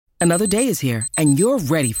Another day is here, and you're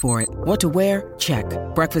ready for it. What to wear? Check.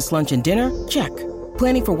 Breakfast, lunch, and dinner? Check.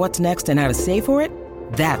 Planning for what's next and how to save for it?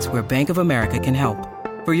 That's where Bank of America can help.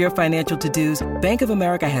 For your financial to-dos, Bank of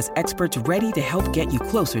America has experts ready to help get you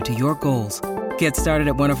closer to your goals. Get started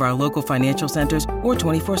at one of our local financial centers or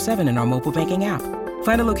 24/7 in our mobile banking app.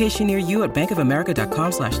 Find a location near you at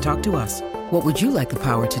bankofamerica.com/talktous. What would you like the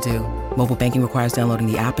power to do? Mobile banking requires downloading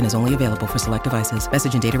the app and is only available for select devices.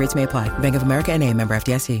 Message and data rates may apply. Bank of America N.A., member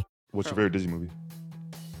FDIC. What's your favorite Disney movie?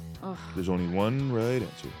 Oh. There's only one right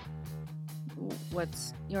answer.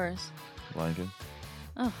 What's yours? Lion King.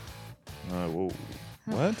 Oh. Whoa.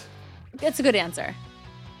 What? It's a good answer.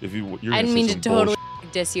 If you're I didn't mean to totally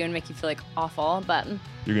bullshit, diss you and make you feel like awful, but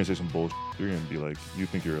you're gonna say some bullshit. You're gonna be like, you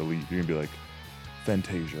think you're elite. You're gonna be like,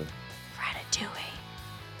 Fantasia. Ratatouille.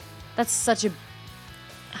 That's such a...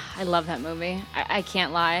 I love that movie. I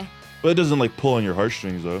can't lie. But it doesn't like pull on your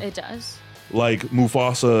heartstrings though. It does. Like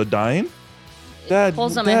Mufasa dying? Dad,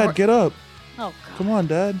 get up. Oh, God. Come on,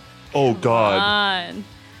 Dad. Oh, God. Come on.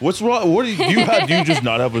 What's wrong? What do you just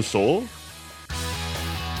not have a soul?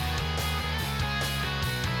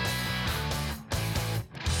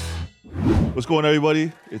 What's going on,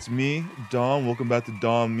 everybody? It's me, Dom. Welcome back to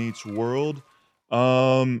Dom Meets World.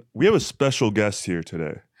 We have a special guest here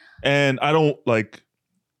today. And I'm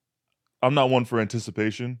not one for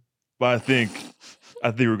anticipation, but I think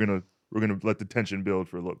we're gonna let the tension build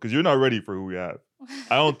for a little, because you're not ready for who we have.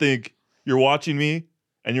 I don't think you're watching me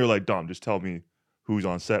and you're like, Dom, just tell me who's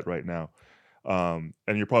on set right now. And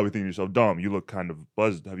you're probably thinking to yourself, Dom, you look kind of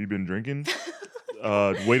buzzed. Have you been drinking?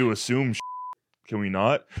 Way to assume. Can we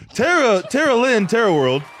not? Tara Lynn, Tara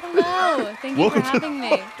World. Hello. Thank you for having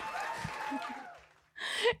me.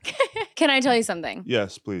 Can I tell you something?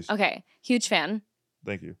 Yes, please. Okay. Huge fan.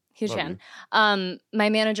 Thank you. Huge Love fan. you. My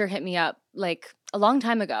manager hit me up like a long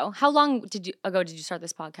time ago. How long ago did you start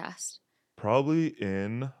this podcast? Probably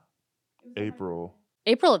in April.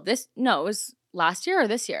 April of this? No, it was last year or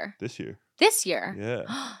this year? This year. This year? Yeah.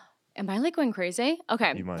 Am I like going crazy?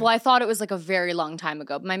 Okay. You might. Well, I thought it was like a very long time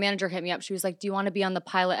ago. My manager hit me up. She was like, do you want to be on the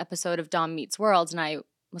pilot episode of Dom Meets World? And I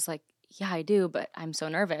was like, yeah, I do, but I'm so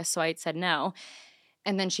nervous. So I said no.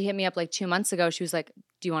 And then she hit me up like 2 months ago. She was like,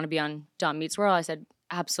 do you want to be on Dom Meets World? I said,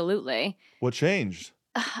 absolutely. What changed?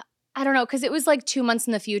 I don't know, because it was like 2 months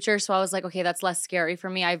in the future. So I was like, okay, that's less scary for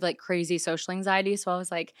me. I have like crazy social anxiety. So I was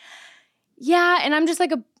like, yeah. And I'm just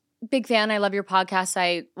like a big fan. I love your podcast.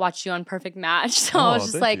 I watched you on Perfect Match. So I was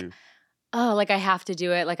just like, oh, like I have to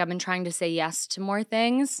do it. Like I've been trying to say yes to more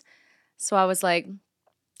things. So I was like,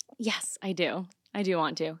 yes, I do. I do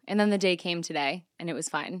want to. And then the day came today and it was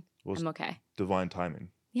fine. I'm okay. Divine timing.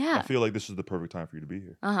 Yeah. I feel like this is the perfect time for you to be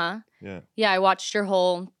here. Uh-huh. Yeah. Yeah, I watched your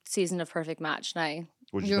whole season of Perfect Match and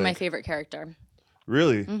you were my favorite character.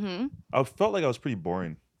 Really? Mm-hmm. I felt like I was pretty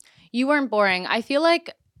boring. You weren't boring. I feel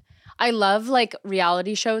like I love like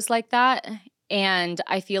reality shows like that. And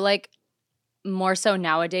I feel like more so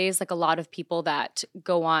nowadays, like a lot of people that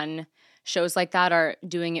go on shows like that are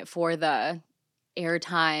doing it for the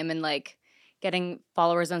airtime and like getting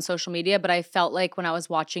followers on social media. But I felt like when I was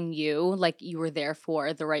watching you, like you were there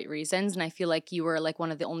for the right reasons. And I feel like you were like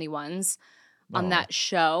one of the only ones on that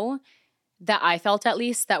show that I felt at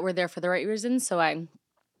least that were there for the right reasons. So I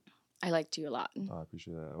liked you a lot. Oh, I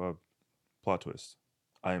appreciate that. Well, plot twist.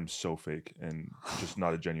 I am so fake and just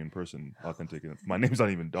not a genuine person, authentic. My name's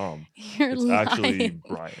not even Dom. It's lying. Actually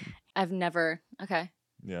Brian. I've never, okay.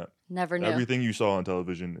 Yeah. Never knew. Everything you saw on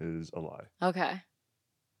television is a lie. Okay.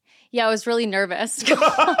 Yeah, I was really nervous to go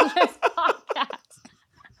on this podcast.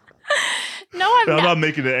 No, I'm not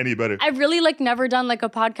making it any better. I've really like never done like a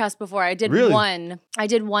podcast before. I did one. I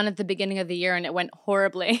did one at the beginning of the year and it went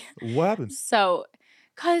horribly. What happened? So,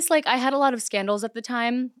 cause like I had a lot of scandals at the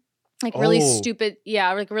time, like really stupid,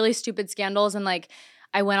 like really stupid scandals. And like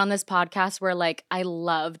I went on this podcast where like I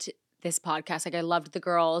loved this podcast. Like I loved the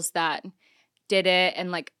girls that did it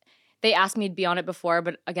and like they asked me to be on it before,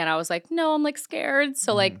 but again, I was like, no, I'm like scared.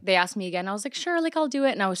 So like they asked me again. I was like, sure, like I'll do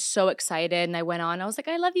it. And I was so excited. And I went on. I was like,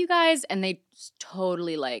 I love you guys. And they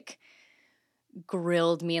totally like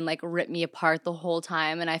grilled me and like ripped me apart the whole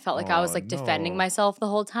time. And I felt like I was like defending myself the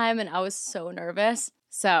whole time. And I was so nervous.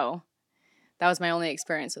 So that was my only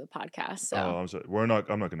experience with a podcast. So. Oh, I'm sorry. I'm not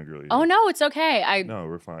going to grill you. Oh, no, it's okay. No,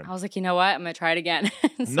 we're fine. I was like, you know what? I'm going to try it again.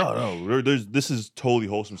 So. No. This is totally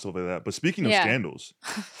wholesome stuff like that. But speaking of scandals,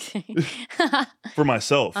 for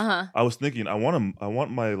myself, I was thinking I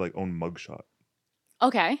want my like own mugshot.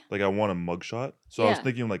 Okay. Like I want a mugshot. So I was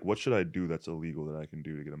thinking like, what should I do that's illegal that I can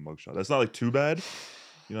do to get a mugshot? That's not like too bad.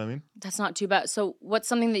 You know what I mean? That's not too bad. So what's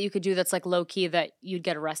something that you could do that's like low key that you'd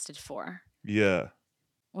get arrested for? Yeah.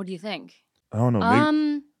 What do you think? I don't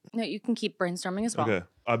know. No, you can keep brainstorming as well. Okay.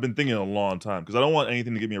 I've been thinking a long time because I don't want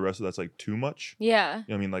anything to get me arrested that's like too much. Yeah. You know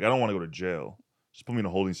what I mean? Like I don't want to go to jail. Just put me in a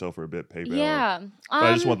holding cell for a bit, pay bail. Yeah. But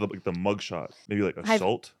I just want the mugshot. Maybe like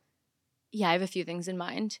assault. Yeah, I have a few things in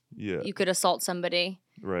mind. Yeah. You could assault somebody.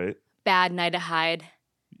 Right. Bad night at Hyde.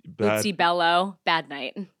 Bootsy Bello. Bad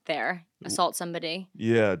night there. Assault somebody.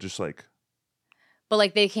 Yeah, just like. But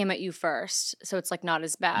like they came at you first, so it's like not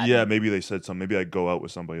as bad. Yeah, maybe they said something. Maybe I go out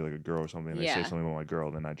with somebody like a girl or something, and they say Yeah. something about my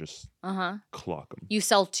girl, then I just clock them. You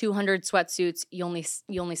sell 200 sweatsuits, you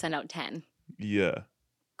only send out 10. Yeah.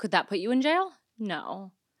 Could that put you in jail?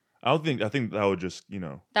 No. I think that would just,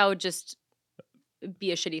 That would just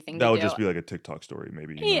be a shitty thing to do. That would just be like a TikTok story,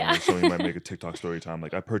 maybe. Yeah. Somebody might make a TikTok story time.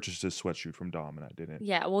 Like, I purchased this sweatshirt from Dom and I didn't.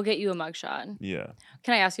 Yeah, we'll get you a mugshot. Yeah.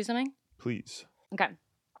 Can I ask you something? Please. Okay.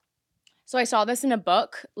 So I saw this in a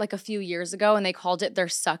book like a few years ago and they called it their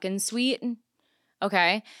suckin' suite.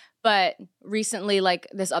 Okay. But recently, like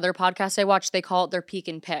this other podcast I watched, they call it their peak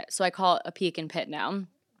and pit. So I call it a peak and pit now.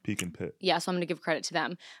 Peak and pit. Yeah, so I'm going to give credit to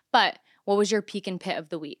them. But what was your peak and pit of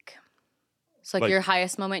the week? So like your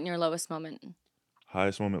highest moment and your lowest moment.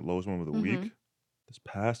 Highest moment, lowest moment of the week? This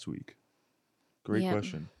past week. Great Yeah.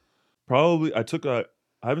 question. Probably, I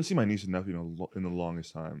haven't seen my niece and nephew in the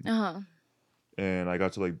longest time. And I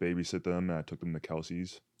got to like babysit them and I took them to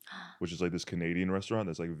Kelsey's, which is like this Canadian restaurant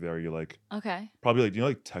that's like very like, probably like,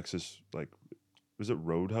 like Texas, like, was it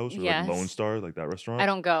Roadhouse or like Lone Star, like that restaurant? I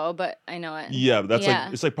don't go, but I know it. Yeah, but that's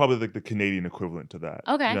like, it's like probably like the Canadian equivalent to that.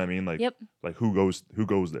 Okay. You know what I mean? Like, like who goes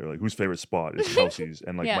there? Like whose favorite spot is Kelsey's?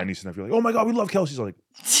 And like my niece and nephew are like, oh my God, we love Kelsey's. I'm like,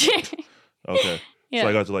 okay. So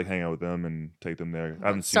I got to like hang out with them and take them there. I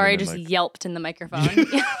haven't seen them Sorry, I in, just like... yelped in the microphone.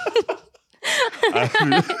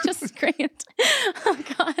 I just screamed. Oh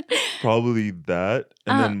God. Probably that.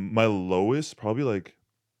 And then my lowest, probably like,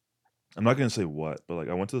 I'm not going to say what, but like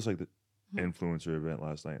I went to this like the influencer event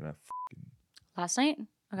last night and I Last night?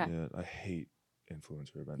 Okay. Yeah, I hate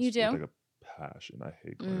influencer events. You do? With like a passion. I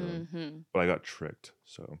hate going to them. But I got tricked,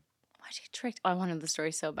 so. Why'd you get tricked? Oh, I wanted the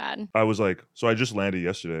story so bad. I was like, so I just landed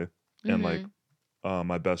yesterday and like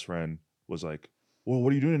my best friend was like, well,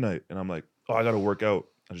 what are you doing tonight? And I'm like, oh, I got to work out.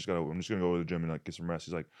 I'm just gonna go to the gym and like get some rest.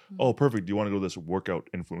 He's like, oh, perfect. Do you want to go to this workout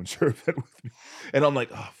influencer event with me? And I'm like,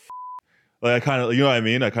 oh, like I kind of, you know what I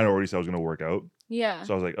mean? I kind of already said I was gonna work out. Yeah.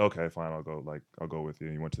 So I was like, okay, fine, I'll go. Like, I'll go with you.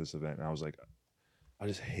 And he went to this event, and I was like, I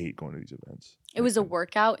just hate going to these events. It was a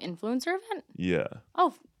workout influencer event? Yeah.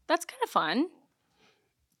 Oh, that's kind of fun.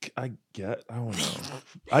 I don't know.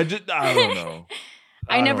 I don't know.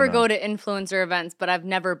 I never go to influencer events, but I've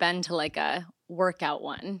never been to like a workout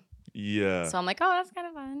one. Yeah. So I'm like, oh, that's kind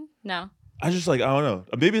of fun. No. I just like, I don't know.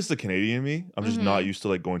 Maybe it's the Canadian in me. I'm just not used to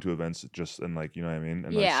like going to events just and like, you know what I mean?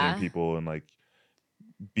 And like seeing people and like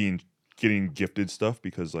getting gifted stuff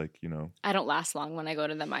because like, you know. I don't last long when I go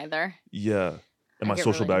to them either. Yeah. And my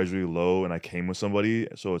social battery is really low and I came with somebody.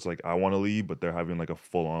 So it's like, I want to leave, but they're having like a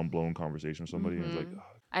full on blown conversation with somebody. And it's like,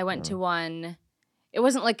 I went to one. It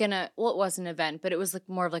wasn't like it was an event, but it was like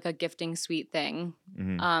more of like a gifting suite thing.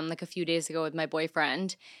 Like a few days ago with my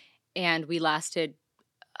boyfriend. And we lasted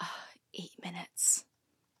 8 minutes.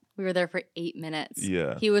 We were there for 8 minutes.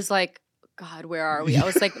 Yeah. He was like, God, where are we? I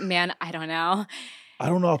was like, man, I don't know. I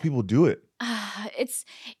don't know how people do it.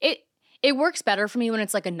 It works better for me when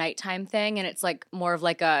it's like a nighttime thing and it's like more of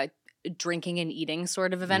like a drinking and eating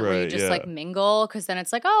sort of event where you just like mingle. Cause then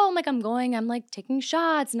it's like, oh, I'm like taking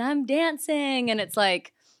shots and I'm dancing and it's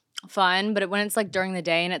like fun. But when it's like during the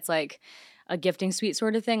day and it's like a gifting suite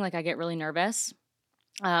sort of thing, like I get really nervous.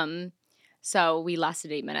 So we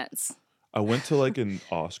lasted 8 minutes. I went to like an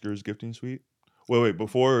Oscars gifting suite. Wait,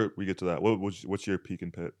 before we get to that, what's your peak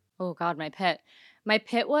and pit? Oh God, my pit. My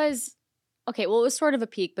pit was, okay, well, it was sort of a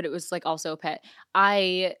peak, but it was like also a pit.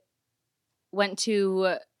 I went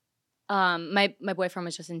to, my boyfriend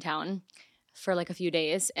was just in town for like a few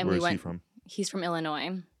days. And Where is he from? He's from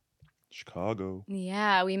Illinois. Chicago.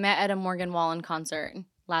 Yeah, we met at a Morgan Wallen concert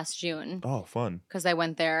last June. Oh, fun. Because I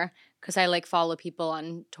went there. Because I like follow people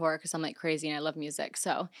on tour because I'm like crazy and I love music.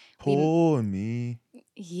 So Poor me.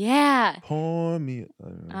 Yeah. Poor me.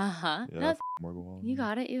 Uh-huh. Yeah, No, Morgan Wallen. You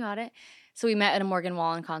got it. So we met at a Morgan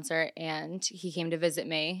Wallen concert and he came to visit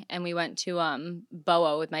me and we went to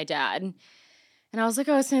BOA with my dad. And I was like,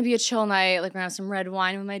 oh, it's going to be a chill night. Like we're going to have some red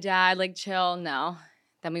wine with my dad, like chill. No.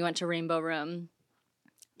 Then we went to Rainbow Room.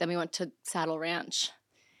 Then we went to Saddle Ranch.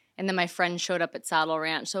 And then my friend showed up at Saddle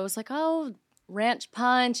Ranch. So it was like, oh, ranch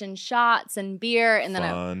punch and shots and beer. And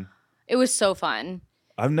then it was so fun.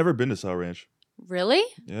 I've never been to Saddle Ranch. Really?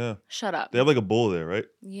 Yeah. Shut up. They have like a bowl there, right?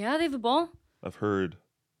 Yeah, they have a bowl. I've heard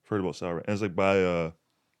about Saddle Ranch. And it's like by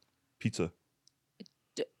pizza.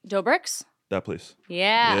 Dobrik's? That place.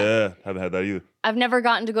 Yeah. Yeah, haven't had that either. I've never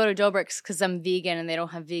gotten to go to Dobrik's because I'm vegan and they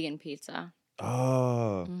don't have vegan pizza.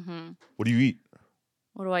 Oh. What do you eat?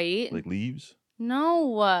 What do I eat? Like leaves? No.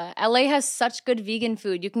 LA has such good vegan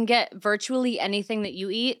food. You can get virtually anything that you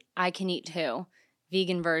eat, I can eat too.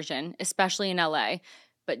 Vegan version, especially in LA.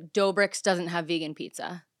 But Dobrik's doesn't have vegan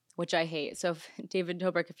pizza, which I hate. So, David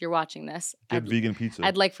Dobrik, if you're watching this, Get vegan pizza.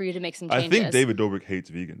 I'd like for you to make some changes. I think David Dobrik hates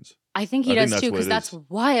vegans. I think he does too, because that's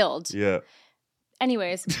wild. Yeah.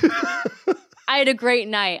 Anyways, I had a great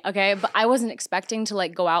night, okay? But I wasn't expecting to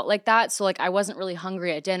like go out like that. So like I wasn't really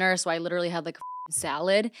hungry at dinner. So I literally had like a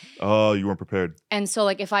salad. Oh, you weren't prepared. And so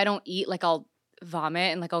like if I don't eat, like I'll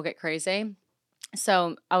vomit and like I'll get crazy.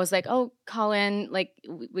 So I was like, oh, Colin, like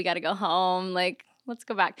we got to go home. Like, let's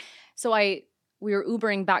go back. So we were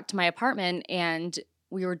Ubering back to my apartment and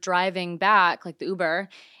we were driving back, like the Uber.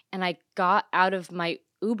 And I got out of my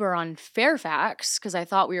Uber on Fairfax because I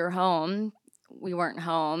thought we were home. We weren't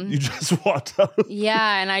home. You just walked out.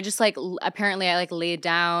 Yeah, and I just like apparently I like laid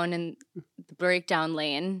down in the breakdown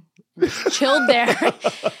lane, and just chilled there.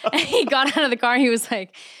 And he got out of the car and he was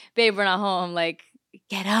like, "Babe, we're not home. Like,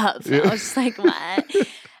 get up." And I was just like, "What?"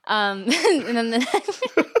 And then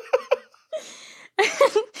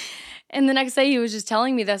and the next day he was just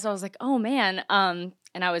telling me this. I was like, "Oh man." And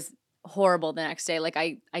I was horrible the next day. Like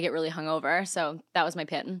I get really hungover. So that was my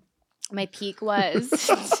pit. My peak was.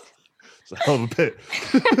 It's a hell of a pit.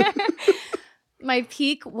 My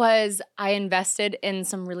peak was I invested in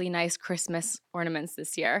some really nice Christmas ornaments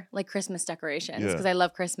this year, like Christmas decorations, because I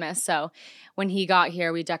love Christmas. So when he got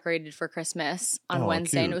here, we decorated for Christmas on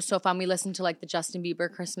Wednesday, cute. and it was so fun. We listened to like the Justin Bieber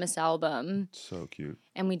Christmas album. So cute.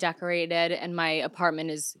 And we decorated, and my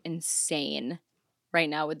apartment is insane right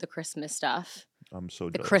now with the Christmas stuff. I'm so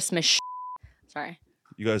jealous. The Christmas Sorry.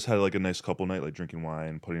 You guys had like a nice couple night, like drinking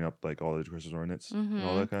wine, putting up like all the Christmas ornaments and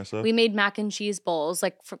all that kind of stuff. We made mac and cheese bowls,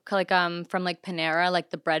 like from like Panera,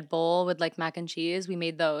 like the bread bowl with like mac and cheese. We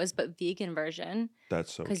made those, but vegan version.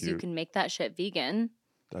 That's so cute. Because you can make that shit vegan.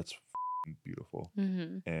 That's beautiful,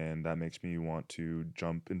 and that makes me want to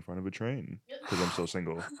jump in front of a train because I'm so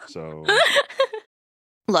single. So,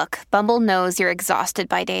 look, Bumble knows you're exhausted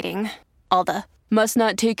by dating. All the must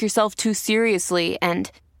not take yourself too seriously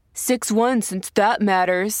and 6'1" since that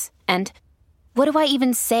matters. And what do I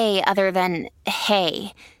even say other than,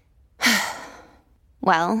 hey?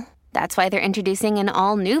 Well, that's why they're introducing an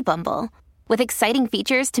all-new Bumble with exciting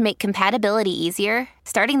features to make compatibility easier,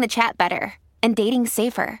 starting the chat better, and dating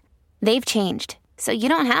safer. They've changed, so you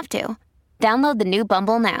don't have to. Download the new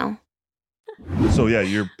Bumble now. So yeah,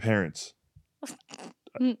 your parents,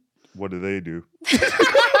 what do they do?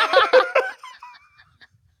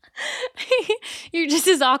 You're just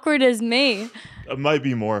as awkward as me. It might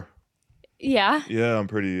be more. Yeah. Yeah, I'm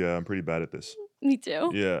pretty bad at this. Me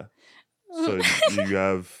too. Yeah. So you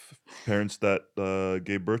have parents that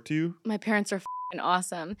gave birth to you? My parents are f***ing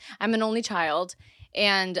awesome. I'm an only child,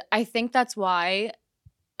 and I think that's why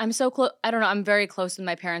I'm so close. I don't know. I'm very close with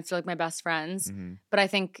my parents. They're like my best friends. But I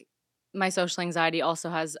think my social anxiety also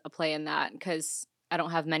has a play in that because I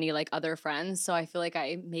don't have many like other friends. So I feel like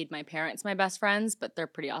I made my parents my best friends, but they're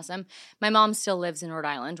pretty awesome. My mom still lives in Rhode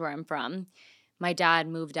Island where I'm from. My dad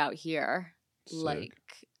moved out here like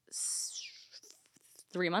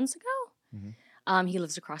 3 months ago. He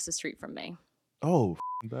lives across the street from me. Oh,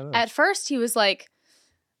 badass. At first he was like,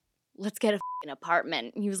 let's get an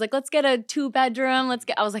apartment. He was like, let's get a 2-bedroom.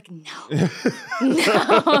 I was like, no,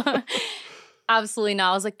 no, absolutely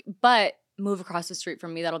not. I was like, but move across the street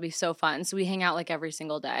from me. That'll be so fun. So we hang out like every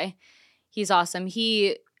single day. He's awesome.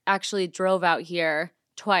 He actually drove out here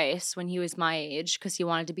twice when he was my age because he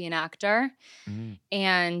wanted to be an actor.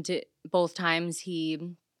 And both times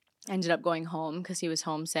he ended up going home because he was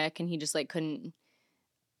homesick and he just like couldn't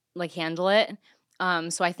like handle it.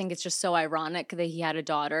 So I think it's just so ironic that he had a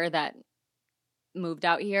daughter that moved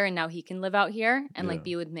out here and now he can live out here and like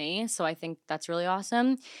be with me. So I think that's really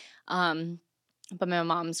awesome. But my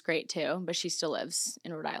mom's great too, but she still lives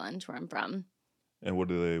in Rhode Island where I'm from. And what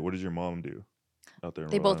does your mom do out there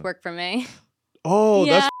in They Rhode both Island? work for me. Oh,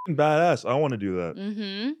 Yeah. that's badass. I want to do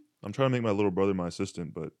that. I'm trying to make my little brother my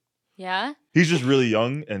assistant, but Yeah? he's just really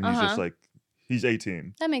young and he's just like, he's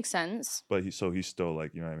 18. That makes sense. But he's still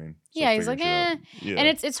like, you know what I mean? Still Yeah, he's like, figuring shit out. Yeah.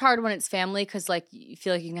 And it's hard when it's family because like you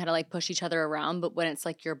feel like you can kind of like push each other around. But when it's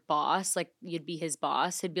like your boss, like you'd be his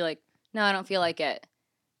boss, he'd be like, no, I don't feel like it.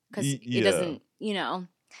 Because it doesn't, you know.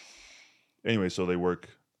 Anyway, so they work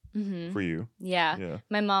for you. Yeah.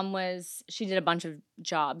 My mom she did a bunch of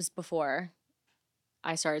jobs before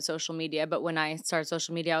I started social media. But when I started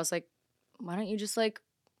social media, I was like, why don't you just like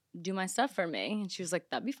do my stuff for me. And she was like,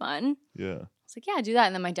 that'd be fun. Yeah. I was like, yeah, do that.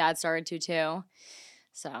 And then my dad started to too.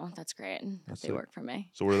 So that's great. That's They it. work for me.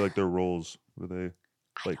 So what are like their roles? What are they?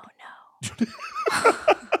 I Like, don't know.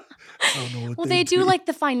 I don't know what Well, they do like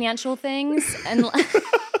the financial things and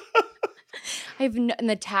and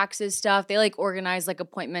the taxes stuff. They like organize like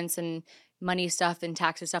appointments and money stuff and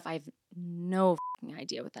taxes stuff. I have no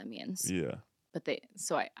idea what that means. Yeah. But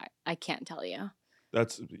I can't tell you.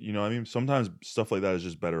 That's, I mean, sometimes stuff like that is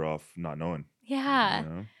just better off not knowing. Yeah. You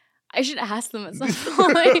know? I should ask them at some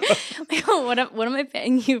point. Like, what am I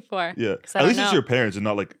paying you for? Yeah. At least it's your parents and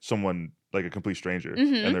not like someone, like a complete stranger.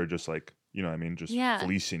 Mhm. And they're just like, what I mean? Just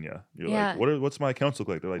fleecing you. You're Yeah. like, what's my accounts look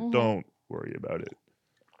like? They're like, Mhm. don't worry about it.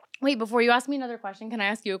 Wait, before you ask me another question, can I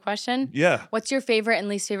ask you a question? Yeah. What's your favorite and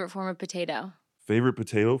least favorite form of potato? Favorite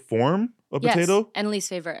potato form of Yes, potato? and least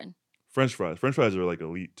favorite. French fries. French fries are like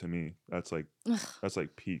elite to me. That's like Ugh.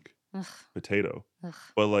 peak Ugh. potato. Ugh.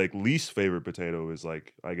 But like least favorite potato is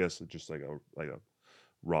like, I guess just like a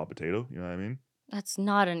raw potato. You know what I mean? That's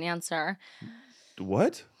not an answer.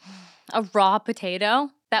 What? A raw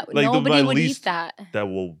potato? That Like nobody would least, eat that.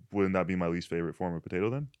 Wouldn't that be my least favorite form of potato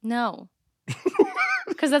then? No.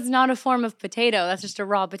 Because that's not a form of potato. That's just a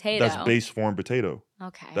raw potato. That's base form potato.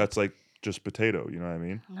 Okay. That's like just potato. You know what I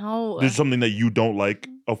mean? No. There's something that you don't like,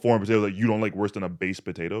 a form of potato that you don't like worse than a base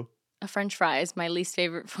potato. A French fry is my least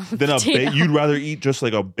favorite form of Then potato. you'd rather eat just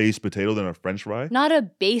like a base potato than a French fry? Not a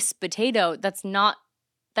base potato. That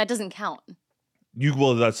doesn't count.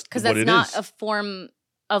 That's Because what that's it not is. a form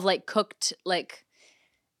of like cooked like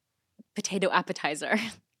potato appetizer.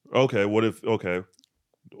 Okay, what's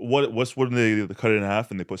when they cut it in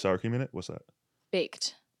half and they put sour cream in it? What's that?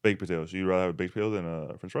 Baked. Baked potato. So you'd rather have a baked potato than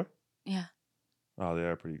a French fry? Yeah. Oh, they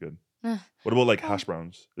are pretty good. Eh. What about like hash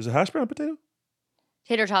browns? Is a hash brown a potato?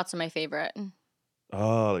 Tater tots are my favorite.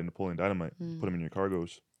 Oh, like Napoleon Dynamite. Mm. Put them in your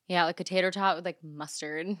cargos. Yeah, like a tater tot with like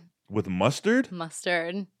mustard. With mustard?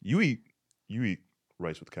 Mustard. You eat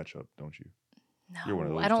rice with ketchup, don't you? No, You're one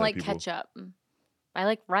of those I don't type like people. ketchup. I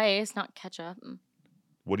like rice, not ketchup.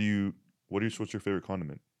 What's your favorite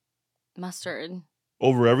condiment? Mustard.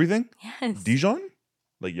 Over everything? Yes. Dijon?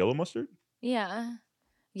 Like yellow mustard? Yeah.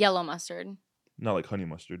 Yellow mustard. Not like honey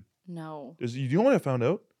mustard. No. You know what I found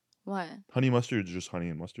out? What? Honey mustard is just honey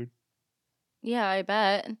and mustard. Yeah, I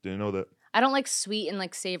bet. Didn't know that. I don't like sweet and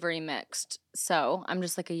like savory mixed. So I'm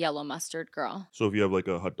just like a yellow mustard girl. So if you have like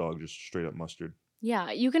a hot dog, just straight up mustard.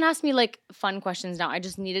 Yeah. You can ask me like fun questions now. I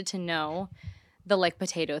just needed to know the like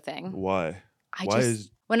potato thing. Why?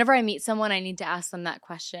 Whenever I meet someone, I need to ask them that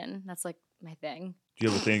question. That's like my thing. Do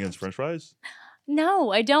you have a thing against French fries?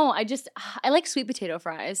 No, I don't. I like sweet potato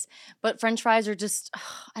fries, but French fries are just,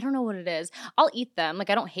 I don't know what it is. I'll eat them. Like,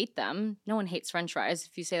 I don't hate them. No one hates French fries.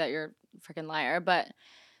 If you say that, you're a freaking liar, but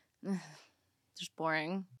just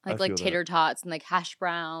boring. I Like feel tater tots and like hash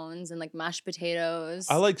browns and like mashed potatoes.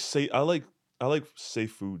 I like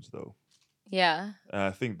safe foods though. Yeah. And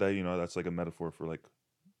I think that, that's like a metaphor for like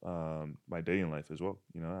my dating life as well.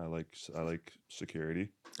 I like security,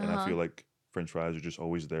 and I feel like French fries are just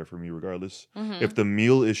always there for me regardless. Mm-hmm. If the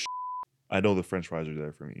meal is I know the French fries are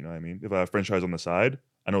there for me, you know what I mean? If I have French fries on the side,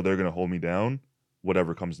 I know they're going to hold me down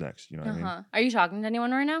whatever comes next, you know what I mean? Are you talking to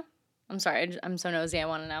anyone right now? I'm sorry. I'm so nosy. I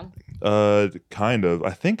want to know. Kind of.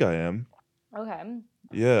 I think I am. Okay.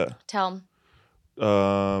 Yeah. Tell.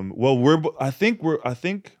 Well, I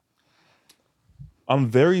think I'm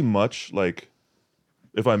very much like,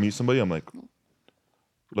 if I meet somebody, I'm like,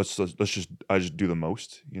 I just do the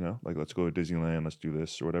most, like let's go to Disneyland, let's do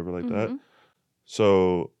this or whatever like that.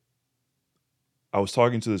 So I was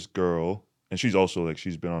talking to this girl, and she's also like,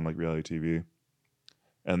 she's been on like reality TV,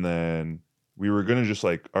 and then we were gonna just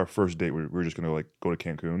like, our first date, we were just gonna like go to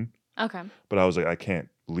Cancun. Okay. But I was like, I can't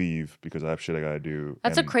leave because I have shit I gotta do.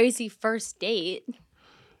 That's a crazy first date.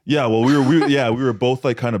 Yeah, well, we were both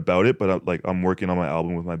like kind of about it, but I'm working on my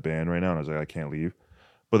album with my band right now, and I was like, I can't leave.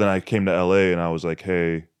 But then I came to LA and I was like,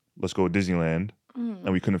 hey, let's go to Disneyland.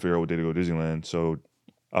 And we couldn't figure out what day to go to Disneyland. So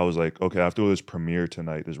I was like, okay, after this premiere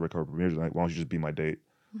tonight, this red carpet premiere tonight, why don't you just be my date?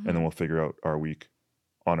 And then we'll figure out our week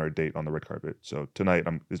on our date on the red carpet. So tonight,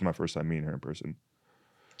 this is my first time meeting her in person.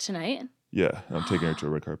 Tonight? Yeah, I'm taking her to a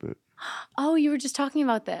red carpet. Oh, you were just talking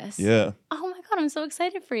about this. Yeah. Oh my God, I'm so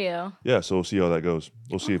excited for you. Yeah, so we'll see how that goes.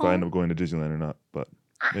 We'll see if I end up going to Disneyland or not, but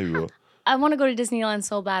maybe we'll. I want to go to Disneyland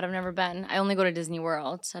so bad. I've never been. I only go to Disney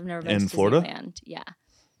World. I've never been to Florida? Disneyland. Yeah.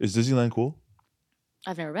 Is Disneyland cool?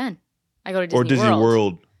 I've never been. I go to Disney Or Disney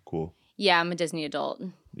World cool? Yeah, I'm a Disney adult.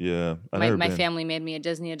 Yeah, my family made me a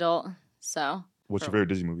Disney adult. So. What's your favorite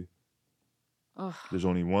Disney movie? Oh. There's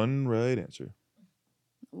only one right answer.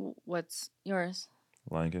 What's yours?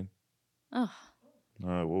 Lion King. Oh.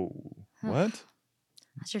 Whoa. What?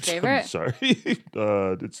 That's your favorite? Sorry.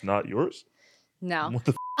 It's not yours? No. What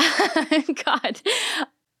the God.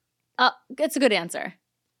 It's a good answer.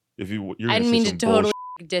 If you're I gonna didn't say mean to some totally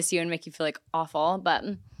bullshit, diss you and make you feel like awful, but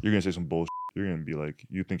you're gonna say some bullshit. You're gonna be like,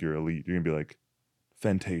 you think you're elite. You're gonna be like,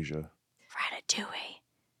 Fantasia. Ratatouille.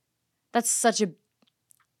 That's such a...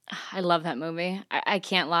 I love that movie. I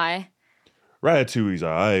can't lie. Ratatouille's all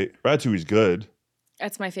right. Ratatouille's good.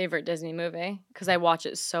 It's my favorite Disney movie because I watch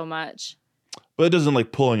it so much. But it doesn't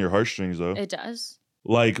like pull on your heartstrings though. It does.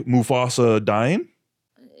 Like Mufasa dying?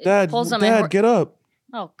 It Dad, pulls on Dad, get up.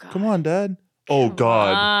 Oh, God. Come on, Dad. Oh, Come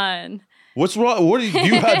God. on. What's wrong? What do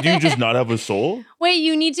you have? Do you just not have a soul? Wait,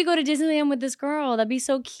 you need to go to Disneyland with this girl. That'd be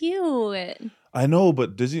so cute. I know,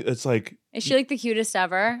 but Disney, it's like... Is she like the cutest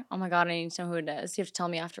ever? Oh my God, I need to know who it is. You have to tell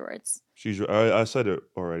me afterwards. I said it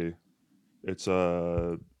already. It's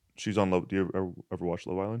she's on Love. Do you ever watch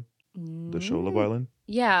Love Island? The show Love Island?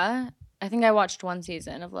 Yeah. I think I watched one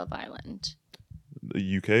season of Love Island.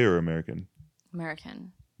 The UK or American?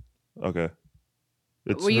 American. Okay.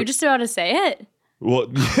 Were you just about to say it? Well,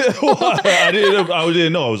 I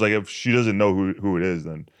didn't know. I was like, if she doesn't know who it is,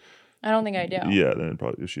 then I don't think I do. yeah, then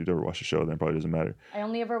probably if she'd ever watched the show, then it probably doesn't matter. I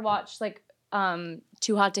only ever watched like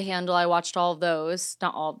Too Hot to Handle. I watched all of those.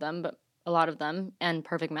 Not all of them, but a lot of them. And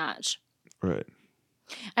Perfect Match. Right.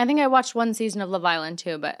 I think I watched one season of Love Island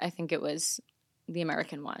too, but I think it was the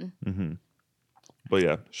American one. Mm-hmm. But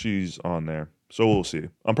yeah, she's on there. So we'll see.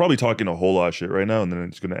 I'm probably talking a whole lot of shit right now, and then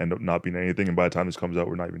it's going to end up not being anything. And by the time this comes out,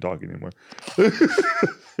 we're not even talking anymore.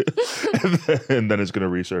 and then it's going to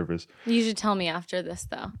resurface. You should tell me after this,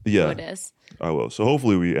 though. Yeah. Who it is. I will. So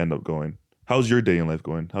hopefully we end up going. How's your dating life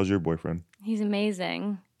going? How's your boyfriend? He's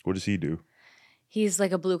amazing. What does he do? He's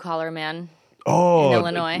like a blue collar man. Oh, in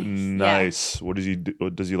Illinois. Nice. Yeah. What does he do?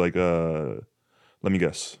 Does he like, let me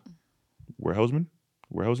guess, warehousing,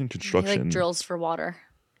 construction? He like drills for water.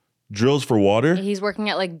 Drills for water? He's working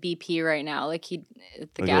at like BP right now. Like at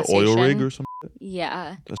the like gas an oil station. rig or something?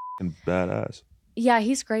 Yeah. That's fucking badass. Yeah,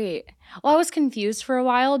 he's great. Well, I was confused for a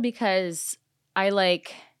while because I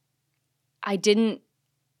didn't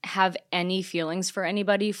have any feelings for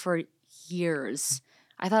anybody for years.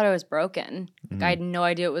 I thought I was broken. Like, I had no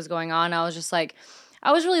idea what was going on. I was just like,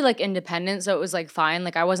 I was really like independent, so it was like fine.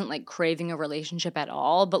 Like I wasn't like craving a relationship at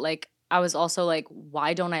all, but like I was also like,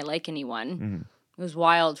 why don't I like anyone? Mm-hmm. It was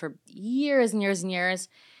wild for years and years and years.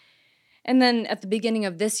 And then at the beginning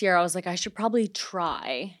of this year, I was like, I should probably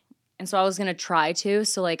try. And so I was going to try to.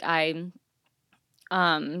 So like I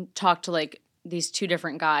talked to like these two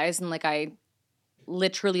different guys and like I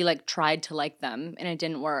literally like tried to like them and it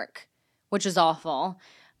didn't work, which is awful.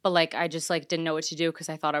 But like I just like didn't know what to do because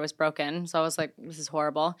I thought I was broken. So I was like, this is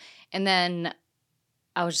horrible. And then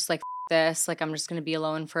I was just like, F this. Like I'm just going to be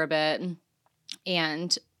alone for a bit.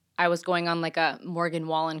 And I was going on like a Morgan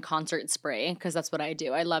Wallen concert spree because that's what I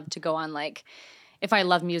do. I love to go on like, if I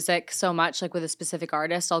love music so much, like with a specific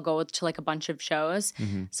artist, I'll go to like a bunch of shows.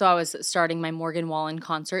 Mm-hmm. So I was starting my Morgan Wallen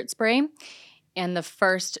concert spree. And the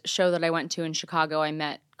first show that I went to in Chicago, I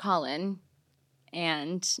met Colin.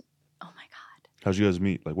 And oh my God. How'd you guys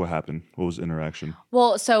meet? Like what happened? What was the interaction?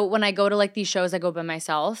 Well, so when I go to like these shows, I go by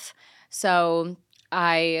myself. So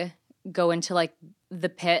I go into like the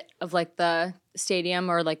pit of like the stadium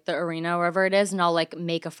or like the arena, wherever it is, and I'll like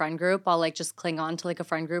make a friend group. I'll like just cling on to like a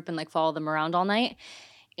friend group and like follow them around all night.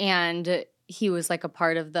 And he was like a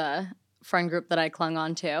part of the friend group that I clung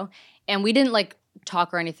on to. And we didn't like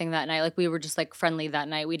talk or anything that night. Like we were just like friendly that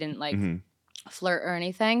night. We didn't like flirt or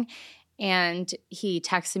anything. And he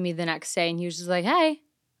texted me the next day and he was just like, hey.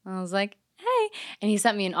 And I was like, hey. And he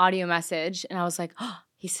sent me an audio message and I was like, oh,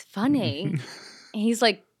 he's funny. And he's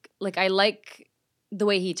like I like the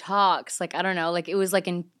way he talks. Like, I don't know. Like it was like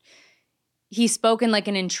he spoke in like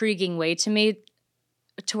an intriguing way to me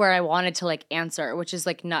to where I wanted to like answer, which is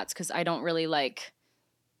like nuts because I don't really like,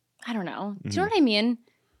 I don't know. Do you know what I mean?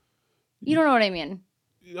 You don't know what I mean.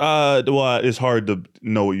 Well, it's hard to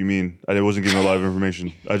know what you mean. I wasn't giving a lot of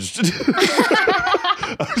information. I just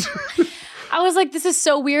I was like, this is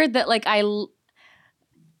so weird that like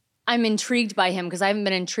I'm intrigued by him because I haven't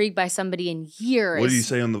been intrigued by somebody in years. What did you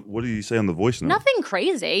say on the voice note? Nothing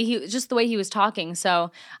crazy. Just the way he was talking.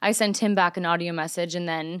 So I sent him back an audio message and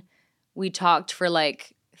then we talked for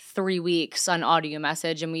like 3 weeks on audio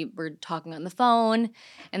message and we were talking on the phone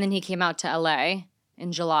and then he came out to LA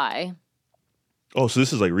in July. Oh, so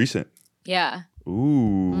this is like recent. Yeah.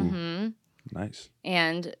 Ooh. Mm-hmm. Nice.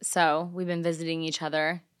 And so we've been visiting each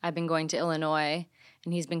other. I've been going to Illinois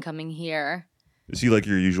and he's been coming here. Is he like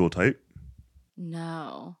your usual type?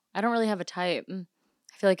 No. I don't really have a type. I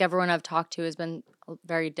feel like everyone I've talked to has been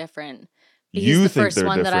very different. He's You the think first they're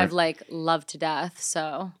one that I've different. like loved to death.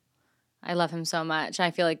 So I love him so much.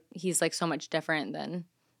 I feel like he's like so much different than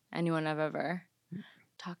anyone I've ever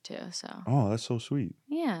talked to. So Oh, that's so sweet.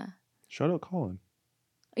 yeah. Shout out Colin.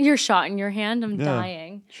 Your shot in your hand. I'm Yeah.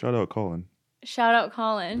 dying. Shout out Colin. Shout out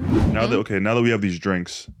Colin. Now that we have these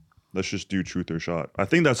drinks, let's just do truth or shot. I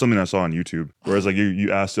think that's something I saw on YouTube. Whereas like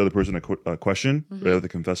you ask the other person a question, they have to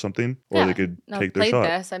confess something, or they could take their shot.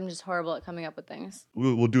 This. I'm just horrible at coming up with things.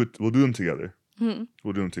 We'll do it. We'll do them together.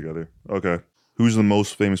 We'll do them together. Okay. Who's the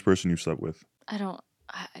most famous person you slept with?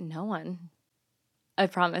 No one. I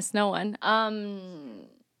promise, no one.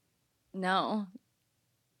 No.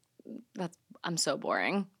 I'm so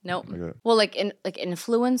boring. Nope. Okay. Well, like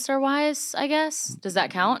influencer wise, I guess. Does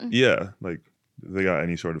that count? Yeah, like they got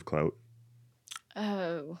any sort of clout.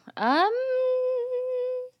 Oh.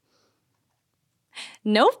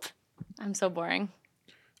 Nope. I'm so boring.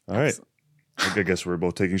 All right. I guess we're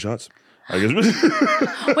both taking shots. I guess.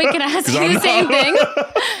 Wait, can I ask you the same thing?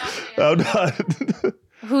 I'm not.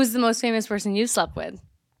 Who's the most famous person you slept with?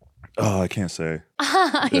 Oh, I can't say.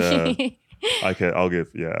 Yeah. I can't.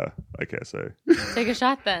 I can't say. Take a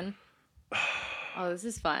shot then. Oh, this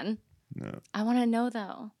is fun. No. I want to know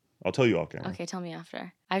though. I'll tell you off camera. Okay, tell me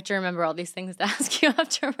after. I have to remember all these things to ask you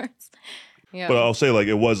afterwards. Yeah. But I'll say like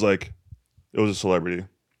it was a celebrity,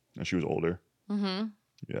 and she was older. Mm-hmm.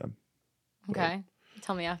 Yeah. Okay.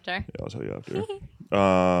 Tell me after. Yeah, I'll tell you after.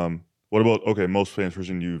 What about most famous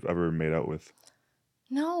person you've ever made out with?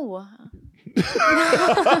 No.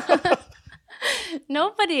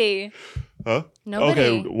 Nobody. Huh? Nobody.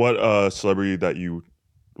 Okay, what celebrity that you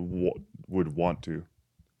would want to?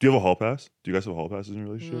 Do you have a hall pass? Do you guys have hall passes in your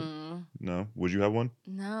relationship? No. Would you have one?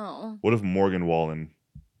 No. What if Morgan Wallen?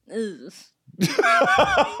 Ugh.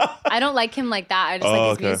 I don't like him like that. I just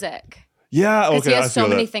like his music. Yeah, okay. Because he has so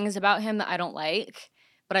many that. things about him that I don't like,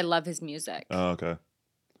 but I love his music. Oh, okay.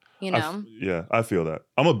 You know? I feel that.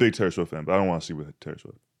 I'm a big Taylor Swift fan, but I don't want to see with Taylor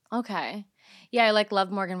Swift. Okay. Yeah, I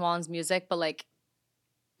love Morgan Wallen's music, but like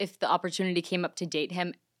if the opportunity came up to date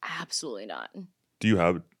him, absolutely not. Do you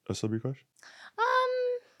have a celebrity crush?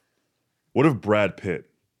 What if Brad Pitt?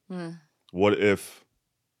 What if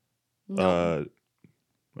No.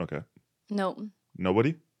 Okay. Nope.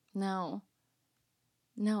 Nobody? No,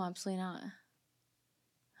 absolutely not.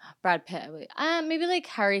 Brad Pitt. Maybe like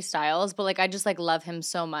Harry Styles, but like I just like love him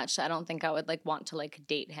so much. I don't think I would like want to like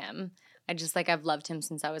date him. I've loved him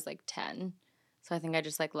since I was like 10. So I think I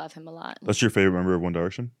just like love him a lot. That's your favorite member of One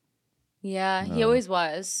Direction? Yeah, he always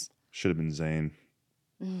was. Should have been Zayn.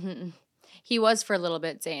 Mm-hmm. He was for a little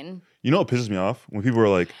bit, Zayn. You know what pisses me off? When people are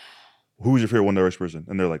like, who's your favorite One Direction person?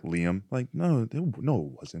 And they're like, Liam. Like, no, it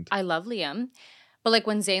wasn't. I love Liam. But like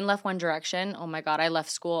when Zayn left One Direction, oh my God, I left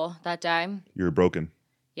school that day. You were broken.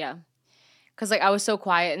 Yeah. Because like I was so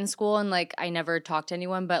quiet in school and like I never talked to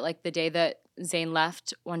anyone. But like the day that Zayn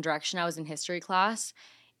left One Direction, I was in history class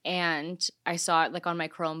and I saw it like on my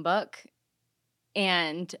Chromebook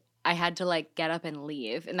and I had to like get up and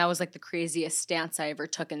leave. And that was like the craziest stance I ever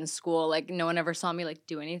took in school. Like no one ever saw me like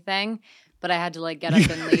do anything, but I had to like get up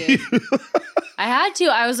and leave. I had to.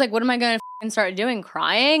 I was like, what am I going to start doing?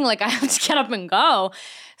 Crying? Like I have to get up and go.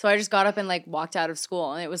 So I just got up and like walked out of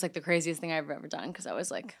school. And it was like the craziest thing I've ever done because I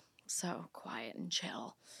was like so quiet and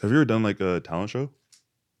chill. Have you ever done like a talent show?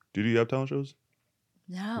 Do you have talent shows?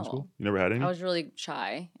 No. In school? You never had any? I was really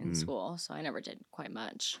shy in school, so I never did quite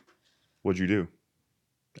much. What'd you do?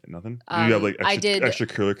 Nothing? Did you have like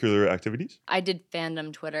extracurricular activities? I did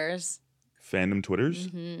fandom Twitters. Fandom Twitters?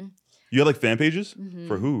 Mm-hmm. You had like fan pages? Mm-hmm.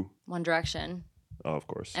 For who? One Direction. Oh, of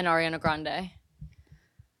course. And Ariana Grande.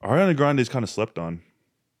 Ariana Grande's kind of slept on.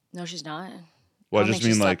 No, she's not. Well, I just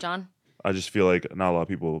mean like, on. I just feel like not a lot of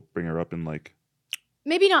people bring her up in like.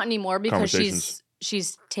 Maybe not anymore because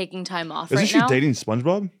she's taking time off. Isn't she dating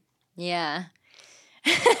SpongeBob? Yeah.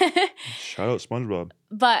 Shout out SpongeBob.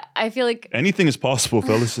 But I feel like anything is possible,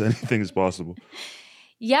 fellas. Anything is possible.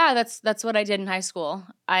 Yeah, that's what I did in high school.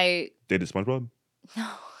 I dated SpongeBob? No.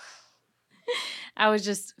 I was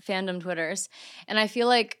just fandom Twitters. And I feel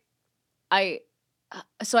like I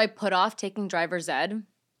put off taking driver's ed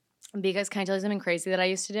because can I tell you something crazy that I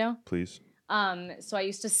used to do? Please. So I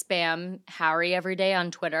used to spam Harry every day on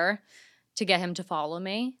Twitter to get him to follow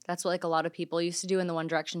me. That's what like a lot of people used to do in the One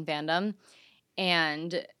Direction fandom.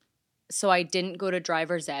 And so I didn't go to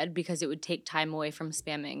driver's ed because it would take time away from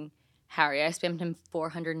spamming Harry. I spammed him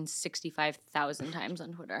 465,000 times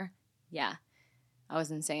on Twitter. Yeah. I was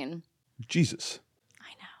insane. Jesus.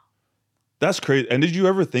 I know. That's crazy. And did you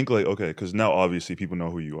ever think like, okay, because now obviously people know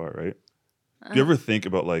who you are, right? Do you ever think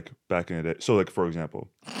about like back in the day? So like, for example,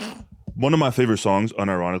 One of my favorite songs,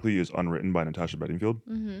 unironically, is Unwritten by Natasha Bedingfield,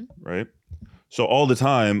 right? So all the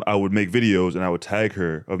time, I would make videos and I would tag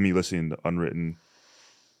her of me listening to Unwritten.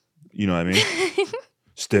 You know what I mean?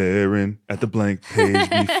 Staring at the blank page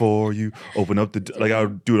before you open up the... Like, I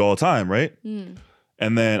would do it all the time, right?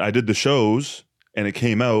 And then I did the shows, and it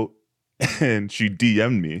came out, and she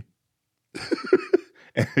DM'd me.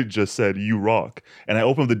 And it just said, "You rock." And I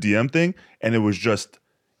opened up the DM thing, and it was just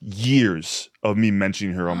years of me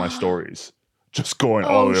mentioning her on my stories. Just going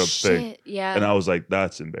all the way up the thing. Yeah. And I was like,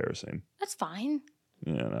 that's embarrassing. That's fine.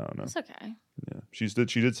 Yeah, no. It's okay. Yeah. She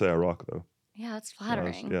did say I rock, though. Yeah, that's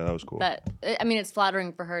flattering. That was cool. But, I mean, it's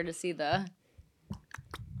flattering for her to see the...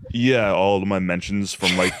 Yeah, all of my mentions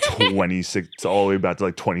from like 26 all the way back to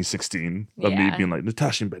like 2016 of me being like,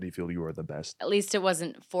 Natasha Bedingfield, you are the best. At least it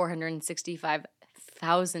wasn't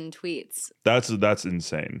 465,000 tweets. That's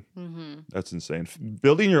insane. That's insane.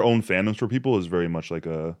 Building your own fandoms for people is very much like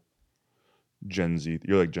a Gen Z.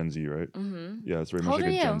 You're like Gen Z, right? Yeah, it's very much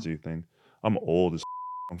like a Gen Z thing. I'm old as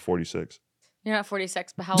I'm 46. You're not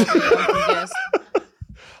 46, but how old are you? I'm confused.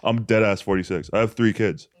 I'm dead ass 46. I have 3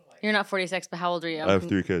 kids. You're not 46, but how old are you? I have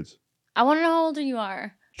 3 kids. I want to know how old you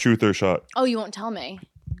are. Truth or shot? Oh, you won't tell me.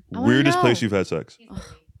 Weirdest place you've had sex?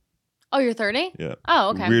 Oh, you're 30? Yeah. Oh,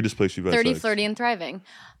 okay. Weirdest place you've had 30, sex? flirty, and thriving.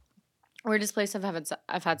 Weirdest place I've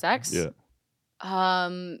had sex? Yeah.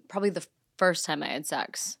 Probably the first time I had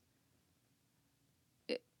sex.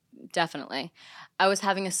 Definitely. I was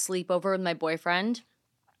having a sleepover with my boyfriend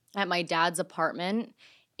at my dad's apartment,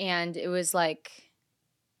 and it was like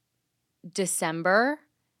December,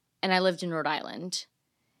 and I lived in Rhode Island.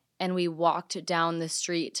 And we walked down the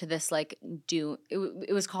street to this like dune.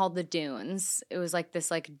 It was called the Dunes. It was like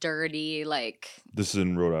this like dirty like. This is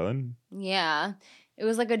in Rhode Island? Yeah. It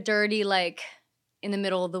was like a dirty like in the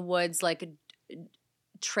middle of the woods like a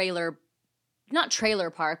trailer, not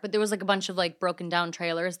trailer park, but there was like a bunch of like broken down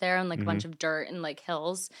trailers there and like a bunch of dirt and like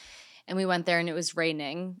hills. And we went there and it was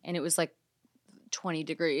raining and it was like 20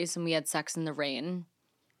 degrees and we had sex in the rain.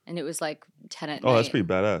 And it was like 10 at night. Oh, that's pretty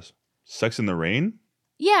badass. Sex in the rain?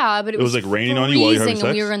 Yeah, but it was like raining on you while you're having sex?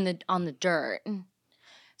 And we were on the dirt.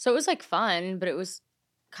 So it was like fun, but it was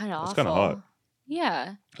kind of awful. It's kind of hot.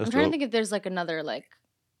 Yeah. I'm trying to think if there's like another like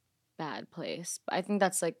bad place. But I think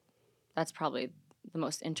that's probably the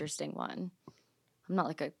most interesting one. I'm not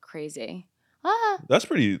like a crazy. That's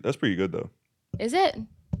pretty good though. Is it?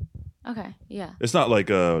 Okay, yeah. It's not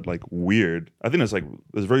like weird. I think it's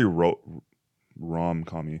very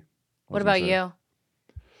rom-commy. What about you?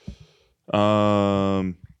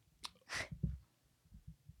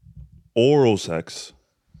 Oral sex,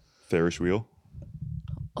 Ferris wheel.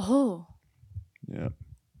 Oh. Yeah.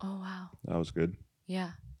 Oh wow. That was good.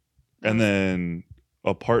 Yeah. And then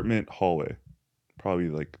apartment hallway, probably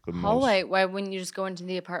like the hallway. most. Why wouldn't you just go into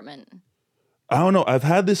the apartment? I don't know. I've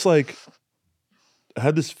had this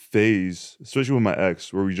phase, especially with my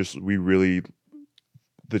ex, where we really,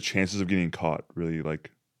 the chances of getting caught really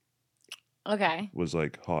like. Okay. Was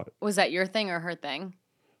like hot. Was that your thing or her thing?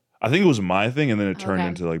 I think it was my thing, and then it turned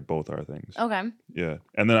into like both our things. Okay. Yeah,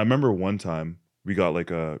 and then I remember one time we got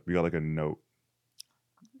like a note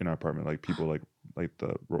in our apartment, like people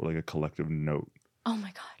wrote like a collective note. Oh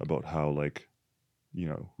my god. About how like, you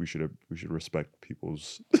know, we should respect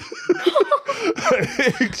people's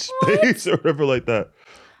space or whatever like that.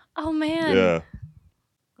 Oh man.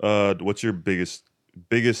 Yeah. What's your biggest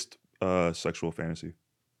sexual fantasy?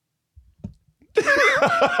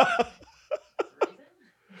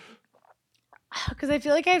 Because I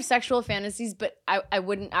feel like I have sexual fantasies, but I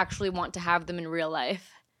wouldn't actually want to have them in real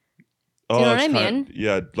life. Do you know what I mean?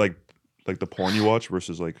 Yeah, like the porn you watch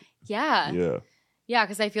versus like. Yeah. Yeah. Yeah,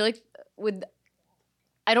 because I feel like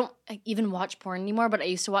I don't even watch porn anymore, but I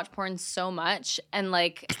used to watch porn so much, and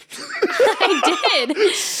like I did.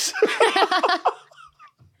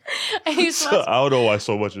 I don't know why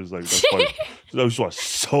so much is like that's funny. I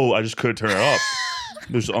just couldn't turn it off.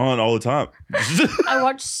 It was on all the time. I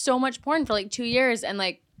watched so much porn for like 2 years, and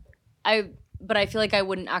like but I feel like I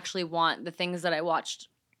wouldn't actually want the things that I watched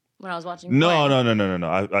when I was watching porn. No.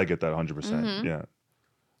 I get that 100%. Yeah.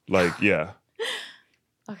 Like, yeah.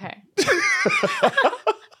 Okay.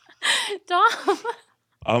 Dom.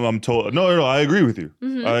 I'm told. No. I agree with you.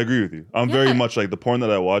 I agree with you. I'm very much like the porn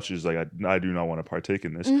that I watch is like I do not want to partake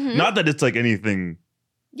in this. Not that it's like anything.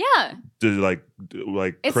 Yeah. Like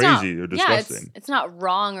it's crazy not, or disgusting. Yeah, it's not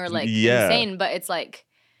wrong or like insane, but it's like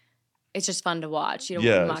it's just fun to watch. You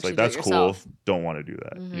don't it's like that's cool. Don't want to do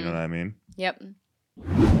that. You know what I mean? Yep.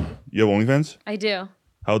 You have OnlyFans? I do.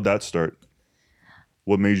 How'd that start?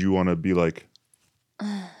 What made you want to be like?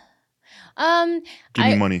 Give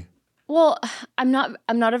me money. Well, I'm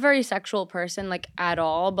not a very sexual person, like, at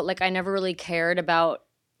all, but, like, I never really cared about,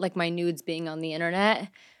 like, my nudes being on the internet.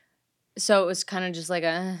 So it was kind of just like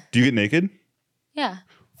Do you get naked? yeah.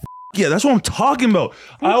 Yeah, that's what I'm talking about.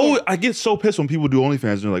 I get so pissed when people do OnlyFans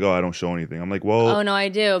and they're like, oh, I don't show anything. I'm like, well, Oh, no, I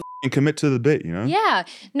do. and commit to the bit, you know? Yeah.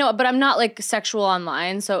 No, but I'm not, like, sexual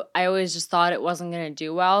online, so I always just thought it wasn't gonna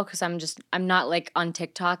do well because I'm not, like, on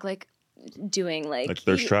TikTok, like, doing, Like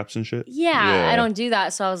thirst traps and shit? Yeah, I don't do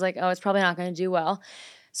that. So I was like, oh, it's probably not going to do well.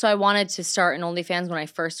 So I wanted to start an OnlyFans when I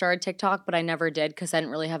first started TikTok, but I never did because I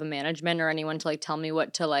didn't really have a management or anyone to like tell me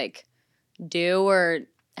what to like do or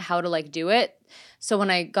how to like do it. So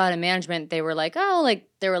when I got a management, they were like, oh, like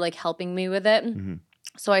they were like helping me with it. Mm-hmm.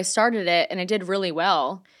 So I started it and it did really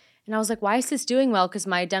well. And I was like, why is this doing well? Because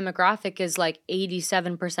my demographic is like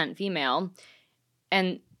 87% female.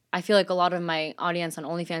 And I feel like a lot of my audience on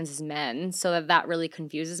OnlyFans is men, so that really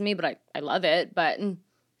confuses me, but I love it. But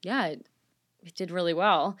yeah, it did really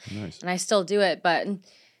well. Nice. And I still do it, but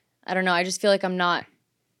I don't know. I just feel like I'm not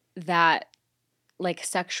that like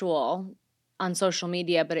sexual on social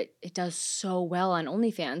media, but it does so well on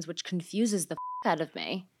OnlyFans, which confuses the out of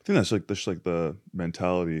me. I think that's like the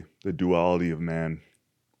mentality, the duality of man.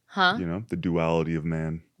 Huh? You know, the duality of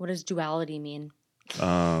man. What does duality mean?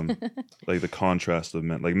 Like the contrast of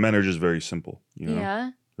men. Like men are just very simple, you know?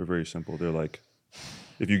 Yeah. They're very simple. They're like,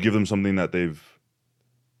 if you give them something that they've,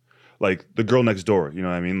 like the girl next door, you know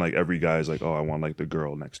what I mean? Like every guy's like, oh, I want like the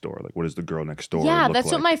girl next door. Like what is the girl next door Yeah, look that's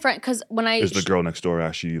like? what my friend, because when I... Is the girl next door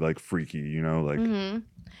actually like freaky, you know? Like...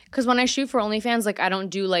 Because when I shoot for OnlyFans, like I don't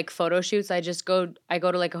do like photo shoots. I go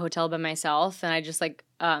to like a hotel by myself and I just like,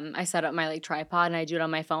 I set up my like tripod and I do it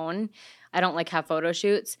on my phone. I don't like have photo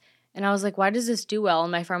shoots. And I was like, why does this do well?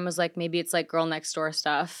 And my friend was like, maybe it's like girl next door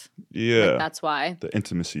stuff. Yeah. Like, that's why. The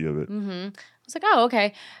intimacy of it. I was like, oh,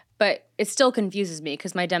 okay. But it still confuses me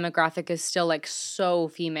because my demographic is still like so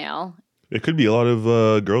female. It could be a lot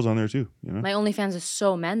of girls on there too, you know? My OnlyFans is